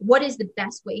the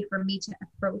best way for me to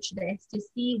approach this, to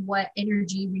see what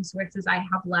energy resources I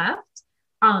have left,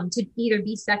 to either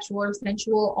be sexual or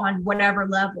sensual on whatever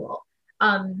level.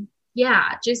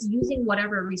 Just using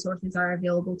whatever resources are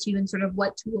available to you, and sort of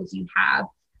what tools you have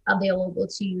available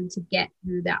to you to get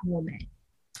through that moment.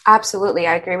 Absolutely.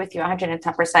 I agree with you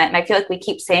 110%. And I feel like we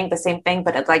keep saying the same thing,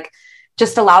 but it's like,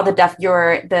 just allow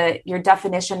your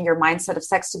definition, your mindset of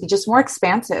sex to be just more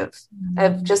expansive,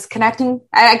 of just connecting.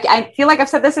 I feel like I've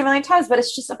said this a million times, but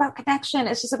it's just about connection.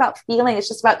 It's just about feeling. It's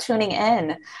just about tuning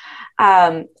in.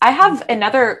 I have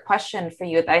another question for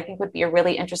you that I think would be a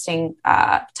really interesting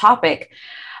topic.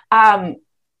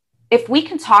 If we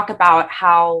can talk about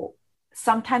how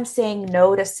sometimes saying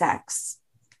no to sex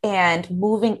and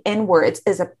moving inwards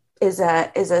is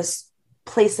a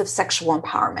place of sexual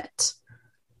empowerment.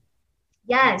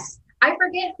 Yes. I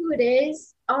forget who it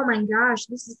is. Oh my gosh.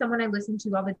 This is someone I listen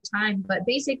to all the time, but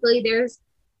basically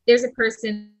there's a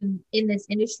person in this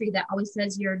industry that always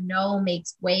says your no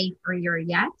makes way for your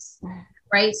yes.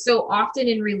 Right. So often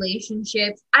in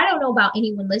relationships, I don't know about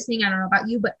anyone listening. I don't know about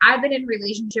you, but I've been in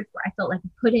relationships where I felt like I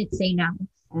couldn't say no.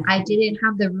 I didn't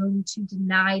have the room to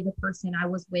deny the person I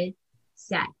was with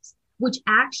sex, which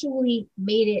actually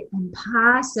made it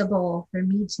impossible for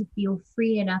me to feel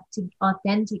free enough to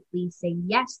authentically say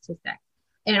yes to sex,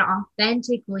 and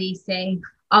authentically say,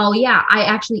 oh yeah, I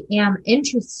actually am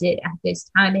interested at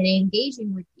this time in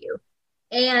engaging with you.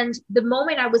 And the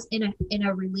moment I was in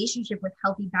a relationship with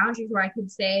healthy boundaries, where I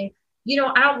could say, I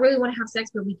don't really want to have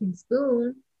sex, but we can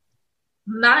spoon,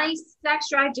 my sex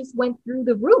drive just went through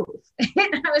the roof.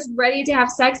 And I was ready to have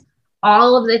sex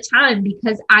all of the time,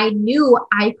 because I knew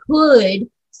I could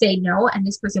say no, and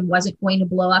this person wasn't going to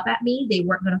blow up at me. They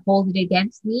weren't going to hold it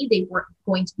against me. They weren't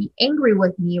going to be angry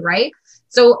with me, right?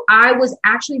 So I was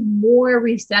actually more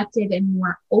receptive and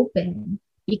more open,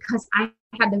 because I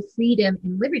had the freedom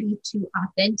and liberty to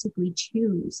authentically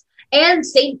choose and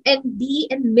say, and be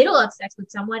in the middle of sex with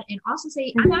someone, and also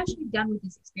say, I'm actually done with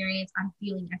this experience. I'm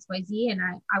feeling XYZ, and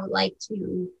I would like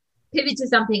to pivot to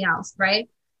something else, right?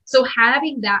 So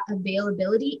having that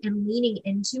availability and leaning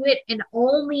into it, and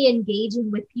only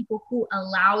engaging with people who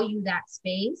allow you that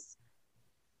space,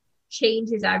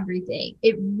 changes everything.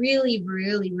 It really,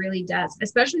 really, really does.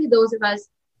 Especially those of us,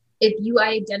 if you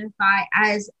identify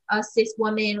as a cis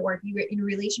woman, or if you're in a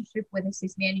relationship with a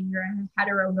cis man and you're in a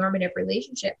heteronormative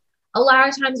relationship, a lot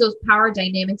of times those power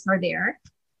dynamics are there.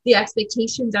 The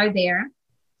expectations are there.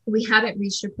 We haven't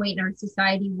reached a point in our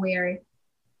society where,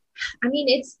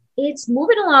 it's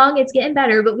moving along, it's getting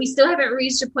better, but we still haven't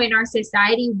reached a point in our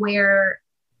society where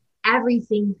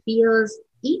everything feels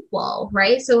equal,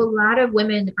 right? So a lot of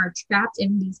women are trapped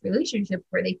in these relationships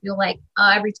where they feel like,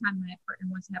 every time my partner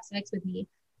wants to have sex with me,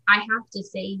 I have to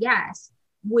say yes.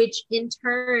 which in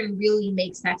turn really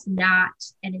makes sex not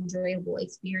an enjoyable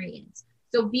experience.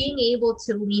 So being able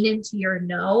to lean into your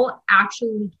no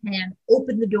actually can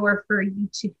open the door for you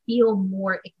to feel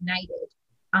more ignited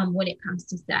when it comes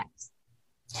to sex.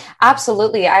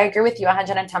 Absolutely. I agree with you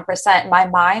 110%. My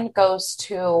mind goes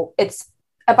to, it's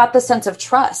about the sense of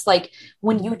trust. Like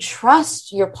when you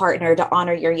trust your partner to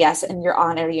honor your yes and your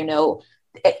honor, you know,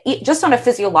 just on a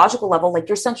physiological level, like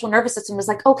your central nervous system is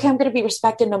like, okay, I'm going to be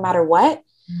respected no matter what.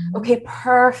 Mm-hmm. Okay,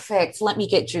 perfect. Let me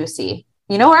get juicy.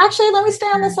 You know, or actually let me stay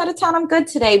on this side of town. I'm good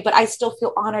today, but I still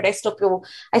feel honored. I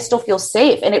still feel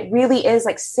safe. And it really is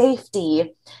like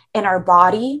safety in our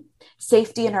body,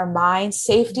 safety in our mind,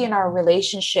 safety in our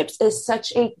relationships is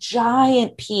such a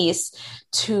giant piece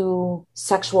to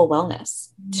sexual wellness,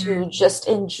 to just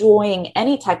enjoying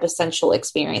any type of sensual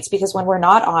experience. Because when we're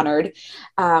not honored,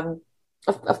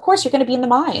 of course, you're going to be in the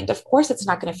mind. Of course, it's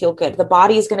not going to feel good. The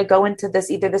body is going to go into this,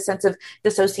 either the sense of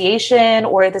dissociation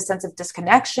or the sense of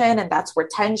disconnection. And that's where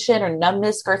tension or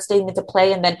numbness starts getting into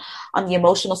play. And then on the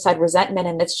emotional side, resentment.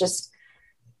 And it's just,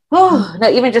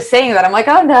 not even just saying that, I'm like,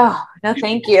 oh no,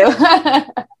 thank you.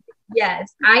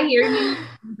 Yes, I hear you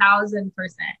 1,000%.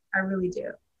 I really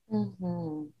do.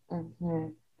 Mm-hmm. Mm-hmm.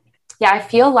 Yeah, I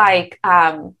feel like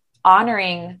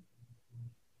honoring,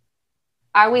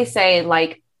 I always say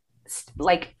like,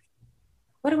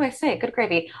 what do I say? Good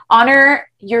gravy.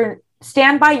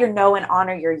 Stand by your no and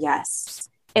honor your yes.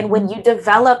 And when you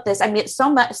develop this, I mean, so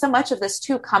much of this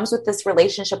too comes with this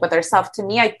relationship with ourselves. To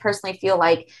me, I personally feel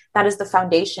like that is the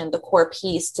foundation, the core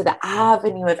piece to the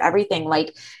avenue of everything.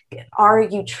 Like, are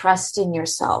you trusting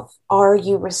yourself? Are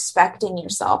you respecting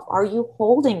yourself? Are you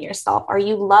holding yourself? Are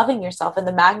you loving yourself in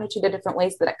the magnitude of different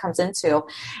ways that it comes into?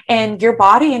 And your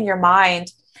body and your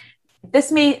mind,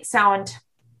 this may sound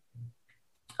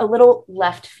a little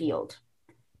left field.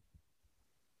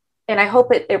 And I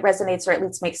hope it resonates or at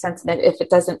least makes sense. And if it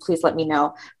doesn't, please let me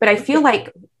know. But I feel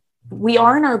like we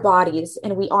aren't our bodies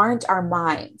and we aren't our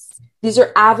minds. These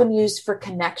are avenues for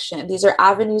connection. These are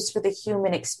avenues for the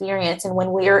human experience. And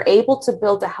when we are able to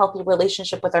build a healthy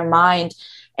relationship with our mind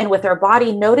and with our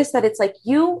body, notice that it's like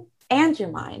you and your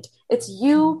mind. It's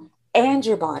you and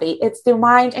your body. It's the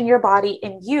mind and your body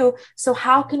and you. So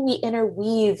how can we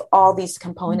interweave all these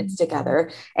components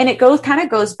together? And it kind of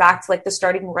goes back to like the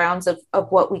starting rounds of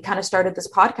what we kind of started this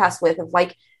podcast with, of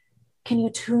like, can you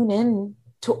tune in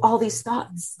to all these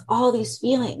thoughts, all these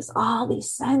feelings, all these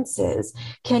senses?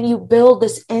 Can you build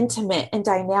this intimate and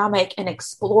dynamic and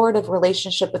explorative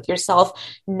relationship with yourself,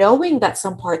 knowing that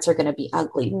some parts are going to be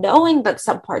ugly, knowing that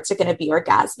some parts are going to be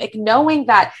orgasmic, knowing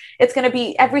that it's going to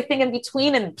be everything in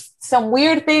between and some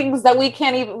weird things that we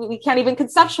can't even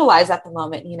conceptualize at the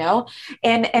moment, you know,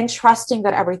 and trusting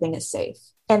that everything is safe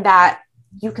and that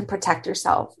you can protect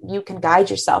yourself, you can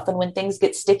guide yourself. And when things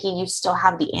get sticky, you still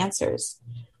have the answers.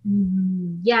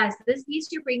 Mm-hmm. Yes, this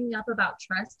piece you're bringing up about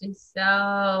trust is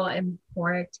so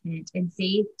important, and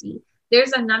safety.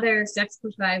 There's another sex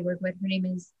coach that I work with. Her name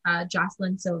is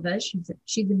Jocelyn Silva.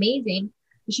 She's amazing.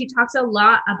 She talks a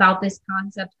lot about this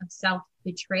concept of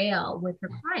self-betrayal with her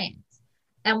clients.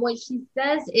 And what she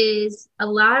says is a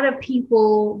lot of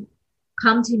people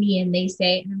come to me and they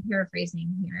say, and I'm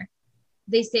paraphrasing here,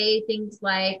 they say things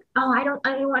like, oh, I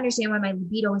don't understand why my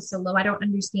libido is so low. I don't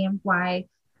understand why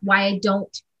I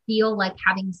don't feel like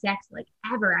having sex like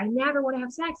ever. I never want to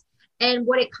have sex. And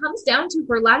what it comes down to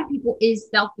for a lot of people is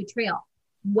self-betrayal.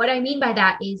 What I mean by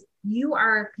that is you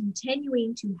are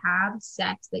continuing to have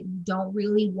sex that you don't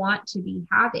really want to be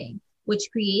having, which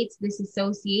creates this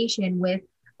association with,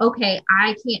 okay,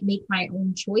 I can't make my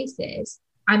own choices.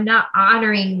 I'm not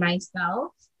honoring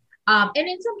myself. And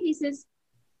in some cases,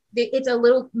 it's a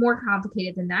little more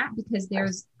complicated than that because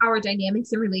there's power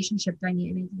dynamics and relationship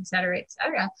dynamics, et cetera, et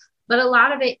cetera. But a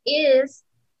lot of it is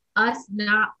us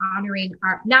not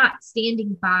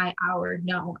standing by our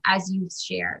no, as you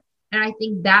shared. And I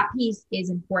think that piece is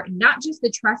important, not just the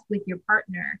trust with your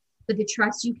partner, but the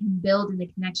trust you can build and the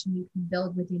connection you can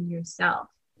build within yourself.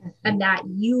 Mm-hmm. And that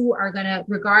you are going to,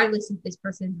 regardless of this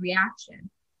person's reaction,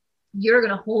 you're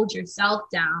going to hold yourself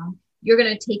down. You're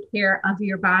going to take care of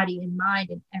your body and mind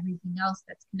and everything else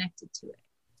that's connected to it.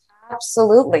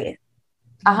 Absolutely.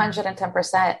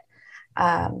 110%.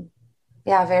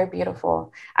 Yeah, very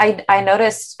beautiful. I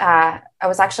noticed, I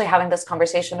was actually having this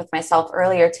conversation with myself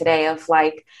earlier today of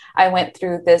like, I went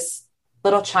through this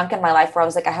little chunk in my life where I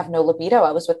was like, I have no libido.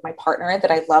 I was with my partner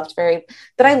that I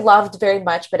loved very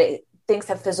much, but things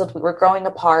have fizzled. We were growing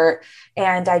apart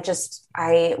and I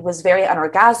was very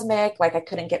unorgasmic. Like I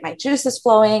couldn't get my juices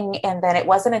flowing. And then it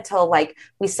wasn't until like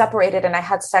we separated and I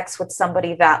had sex with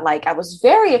somebody that like I was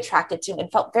very attracted to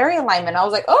and felt very alignment. I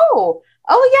was like, oh,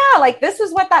 oh yeah, like this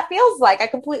is what that feels like. I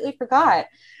completely forgot.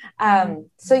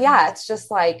 So yeah, it's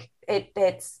just like,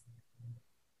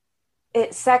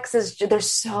 sex is, there's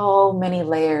so many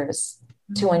layers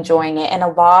to enjoying it. And a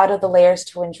lot of the layers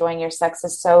to enjoying your sex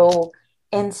is so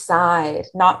inside,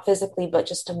 not physically, but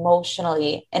just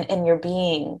emotionally and in your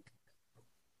being.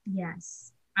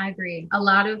 Yes, I agree. A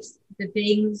lot of the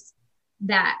things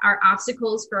that are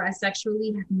obstacles for us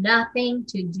sexually have nothing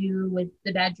to do with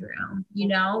the bedroom. You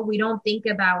know, we don't think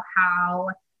about how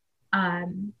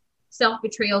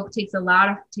self-betrayal takes on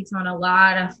a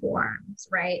lot of forms,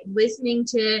 right? Listening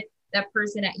to that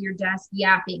person at your desk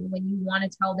yapping when you want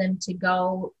to tell them to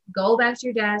go back to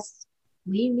your desk,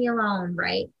 leave me alone,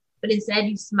 right? But instead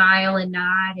you smile and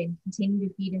nod and continue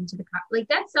to feed into the cup. Like,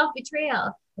 that's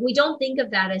self-betrayal. And we don't think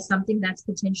of that as something that's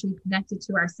potentially connected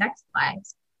to our sex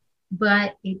lives,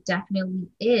 but it definitely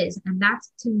is. And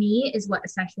that's, to me, is what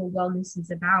sexual wellness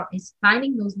is about, is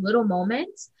finding those little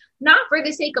moments, not for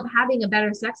the sake of having a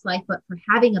better sex life, but for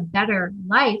having a better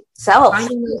life.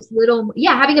 Finding those little,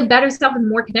 having a better self and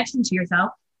more connection to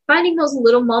yourself. Finding those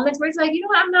little moments where it's like, you know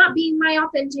what, I'm not being my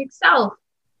authentic self.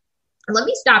 Let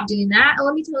me stop doing that. And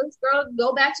let me tell this girl to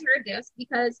go back to her desk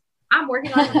because I'm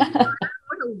working on it. I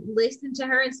want to listen to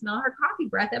her and smell her coffee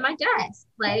breath at my desk.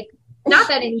 Like, not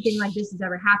that anything like this has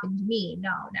ever happened to me.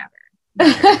 No, never.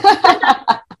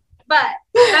 But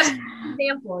that's an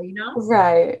example, you know?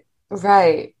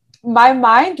 Right. My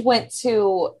mind went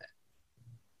to,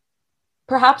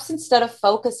 perhaps instead of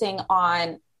focusing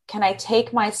on, can I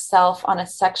take myself on a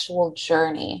sexual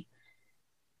journey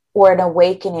or an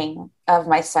awakening of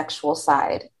my sexual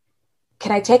side?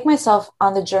 Can I take myself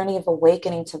on the journey of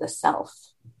awakening to the self?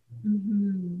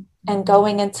 And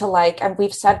going into like, and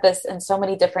we've said this in so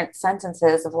many different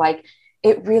sentences of like,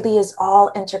 it really is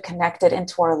all interconnected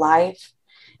into our life,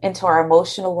 into our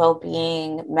emotional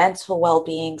well-being, mental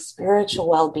well-being, spiritual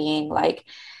well-being. Like,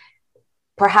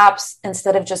 perhaps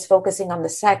instead of just focusing on the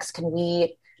sex, can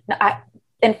we, I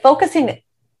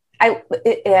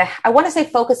want to say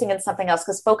focusing in something else,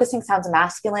 because focusing sounds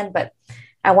masculine, but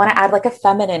I want to add like a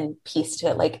feminine piece to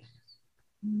it, like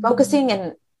focusing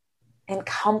and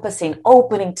encompassing,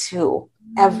 opening to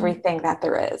everything that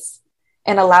there is,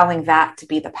 and allowing that to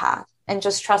be the path, and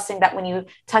just trusting that when you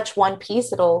touch one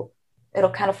piece, it'll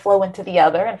kind of flow into the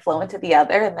other and flow into the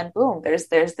other, and then boom, there's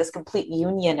this complete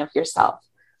union of yourself.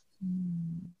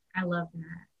 I love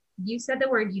that. You said the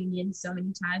word union so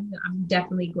many times, and I'm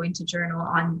definitely going to journal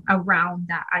around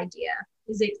that idea,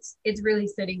 because it's really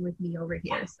sitting with me over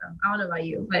here. So I don't know about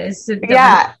you, but it's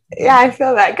yeah, I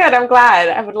feel that. Good. I'm glad.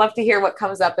 I would love to hear what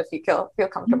comes up if you feel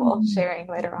comfortable sharing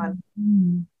later on.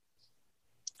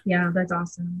 Yeah, that's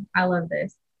awesome. I love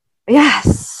this.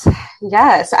 Yes.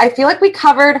 I feel like we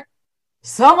covered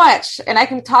so much, and I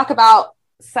can talk about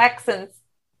sex and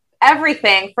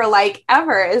everything for like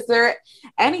ever. Is there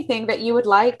anything that you would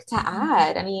like to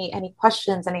add? Any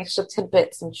questions, any extra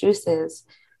tidbits and juices?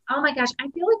 Oh my gosh, I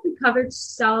feel like we covered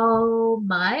so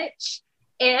much,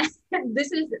 and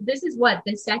this is what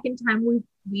the second time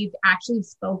we've actually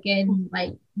spoken,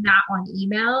 like not on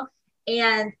email,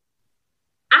 and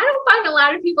I don't find a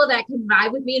lot of people that can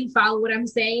vibe with me and follow what I'm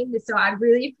saying. So I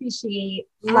really appreciate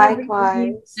everything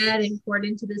you said and poured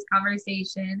into this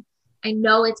conversation. I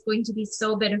know it's going to be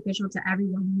so beneficial to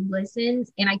everyone who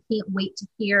listens, and I can't wait to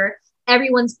hear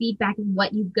everyone's feedback and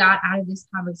what you got out of this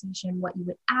conversation, what you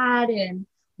would add and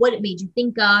what it made you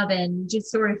think of, and just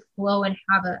sort of flow and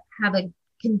have a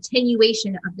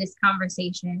continuation of this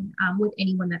conversation with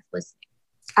anyone that's listening.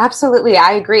 Absolutely.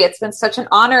 I agree. It's been such an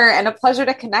honor and a pleasure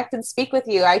to connect and speak with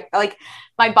you. I like,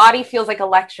 my body feels like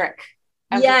electric.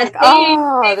 Yes.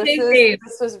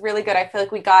 This was really good. I feel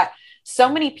like we got so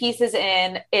many pieces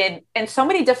in so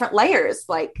many different layers,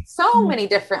 like so many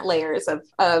different layers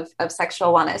of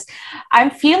sexual wellness. I'm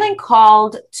feeling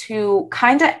called to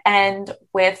kind of end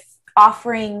with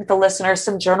offering the listeners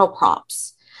some journal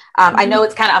prompts. I know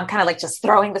I'm kind of like just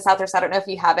throwing this out there, so I don't know if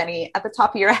you have any at the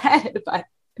top of your head, but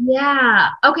yeah.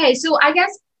 Okay. So I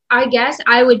guess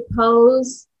I would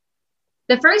pose,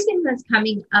 the first thing that's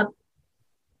coming up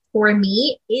for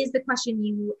me is the question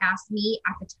you asked me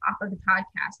at the top of the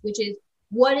podcast, which is,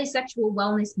 what does sexual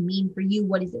wellness mean for you?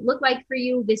 What does it look like for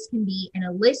you? This can be in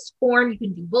a list form. You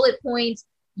can do bullet points.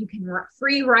 You can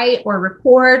free write or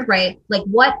record, right? Like,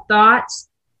 what thoughts,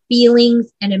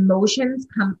 feelings, and emotions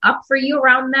come up for you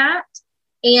around that?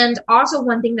 And also,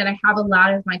 one thing that I have a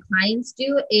lot of my clients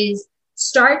do is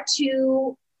start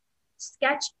to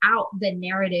sketch out the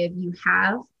narrative you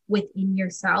have within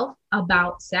yourself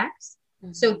about sex.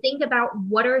 So think about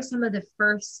what are some of the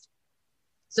first,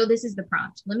 so this is the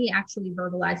prompt. Let me actually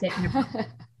verbalize it.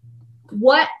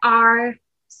 What are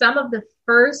some of the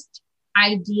first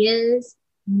ideas,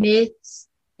 myths,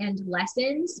 and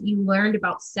lessons you learned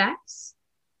about sex?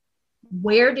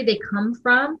 Where did they come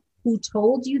from? Who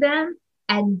told you them?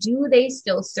 And do they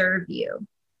still serve you?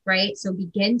 Right? So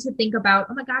begin to think about,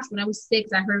 oh my gosh, when I was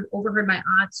 6, I overheard my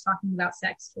aunts talking about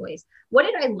sex toys. What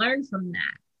did I learn from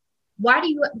that? Why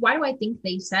do I think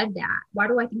they said that? Why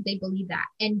do I think they believe that?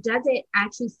 And does it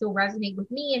actually still resonate with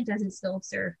me? And does it still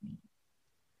serve me?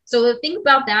 So think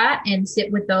about that and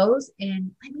sit with those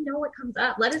and let me know what comes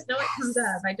up. Let us know what comes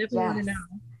up. I definitely want to know.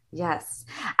 Yes.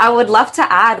 I would love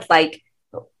to add, like,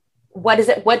 what is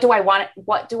it? What do I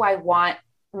want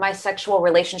my sexual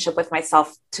relationship with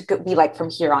myself to be like from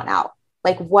here on out?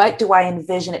 Like, what do I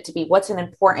envision it to be? What's an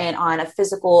important on a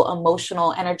physical,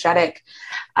 emotional, energetic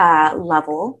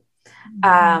level?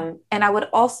 And I would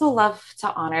also love to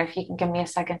honor, if you can give me a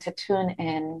second to tune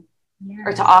in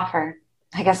or to offer.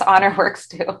 I guess honor works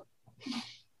too.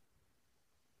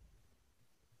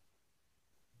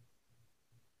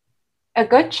 A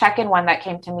good check-in one that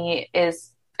came to me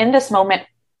is, in this moment,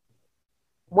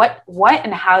 what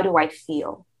and how do I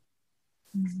feel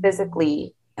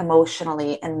physically,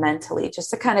 emotionally, and mentally,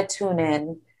 just to kind of tune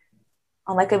in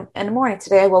on, like, in the morning,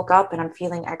 today I woke up and I'm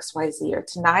feeling XYZ, or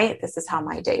tonight, this is how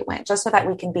my day went, just so that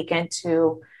we can begin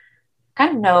to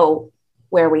kind of know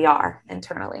where we are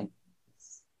internally.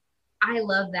 I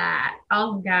love that.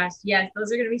 Oh my gosh. Yes.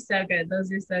 Those are going to be so good.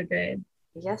 Those are so good.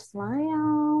 Yes,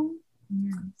 ma'am.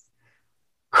 Yes.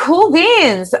 Cool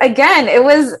beans. Again, it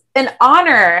was an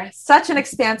honor, such an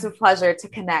expansive pleasure to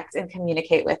connect and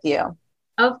communicate with you.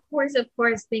 Of course.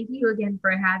 Thank you again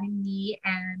for having me.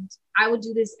 And I would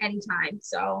do this anytime.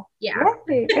 So yeah.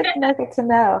 Good to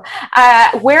know.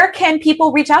 Where can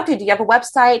people reach out to? Do you have a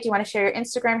website? Do you want to share your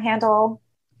Instagram handle?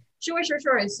 Sure. So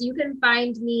you can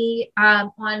find me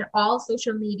on all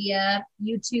social media,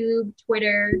 YouTube,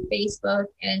 Twitter, Facebook,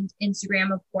 and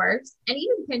Instagram, of course, and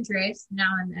even Pinterest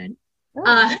now and then.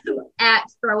 At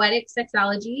Froetic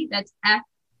Sexology. That's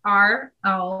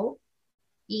FROETIC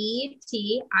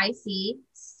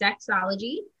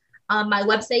Sexology. My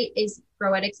website is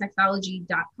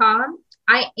froeticsexology.com.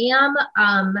 I am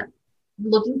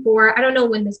looking for, I don't know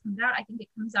when this comes out. I think it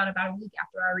comes out about a week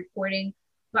after our recording,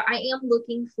 but I am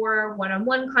looking for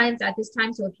one-on-one clients at this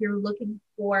time. So if you're looking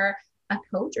for a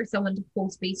coach or someone to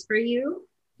hold space for you,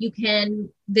 you can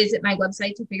visit my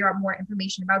website to figure out more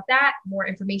information about that, more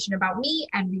information about me,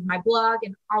 and read my blog,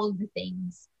 and all of the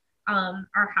things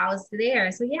are housed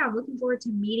there. So yeah, I'm looking forward to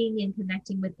meeting and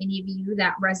connecting with any of you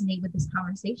that resonate with this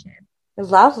conversation.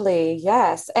 Lovely.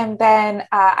 Yes. And then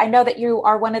I know that you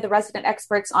are one of the resident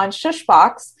experts on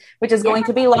Shushbox, which is going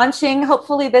to be launching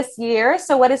hopefully this year.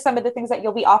 So what is some of the things that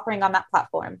you'll be offering on that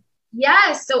platform?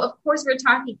 Yes. So of course, we're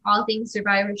talking all things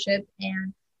survivorship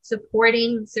and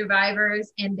supporting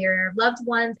survivors and their loved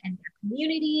ones and their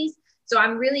communities. So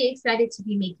I'm really excited to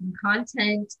be making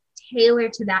content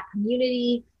tailored to that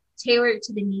community, tailored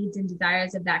to the needs and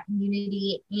desires of that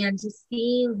community, and just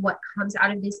seeing what comes out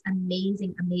of this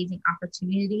amazing, amazing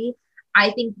opportunity.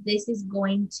 I think this is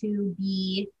going to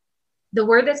be, the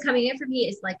word that's coming in for me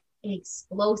is like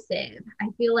explosive. I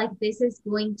feel like this is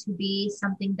going to be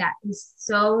something that is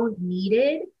so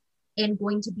needed and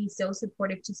going to be so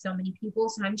supportive to so many people.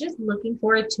 So I'm just looking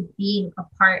forward to being a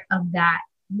part of that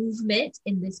movement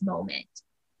in this moment.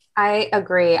 I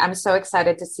agree. I'm so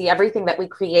excited to see everything that we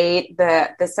create,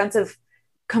 the sense of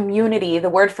community. The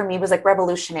word for me was like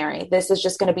revolutionary. This is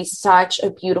just going to be such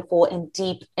a beautiful and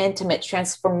deep, intimate,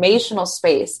 transformational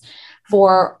space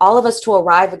for all of us to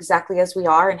arrive exactly as we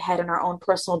are and head in our own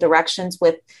personal directions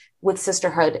with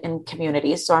sisterhood and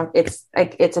community. So it's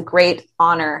a great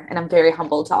honor, and I'm very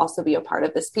humbled to also be a part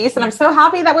of this piece. And I'm so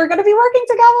happy that we're going to be working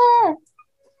together.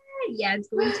 Yeah, it's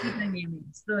going to be dynamic.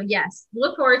 So yes,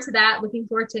 look forward to that. Looking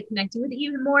forward to connecting with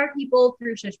even more people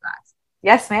through Shushbox.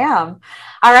 Yes, ma'am.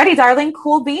 Alrighty, darling.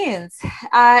 Cool beans.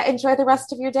 Enjoy the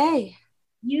rest of your day.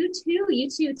 You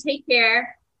too. Take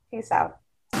care. Peace out.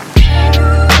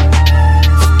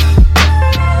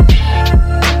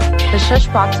 The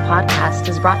Shushbox podcast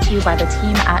is brought to you by the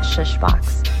team at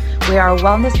Shushbox. We are a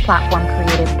wellness platform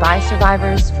created by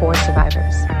survivors for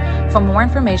survivors. For more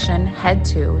information, head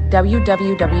to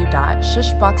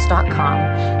www.shushbox.com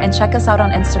and check us out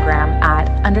on Instagram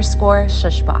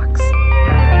 @_shushbox.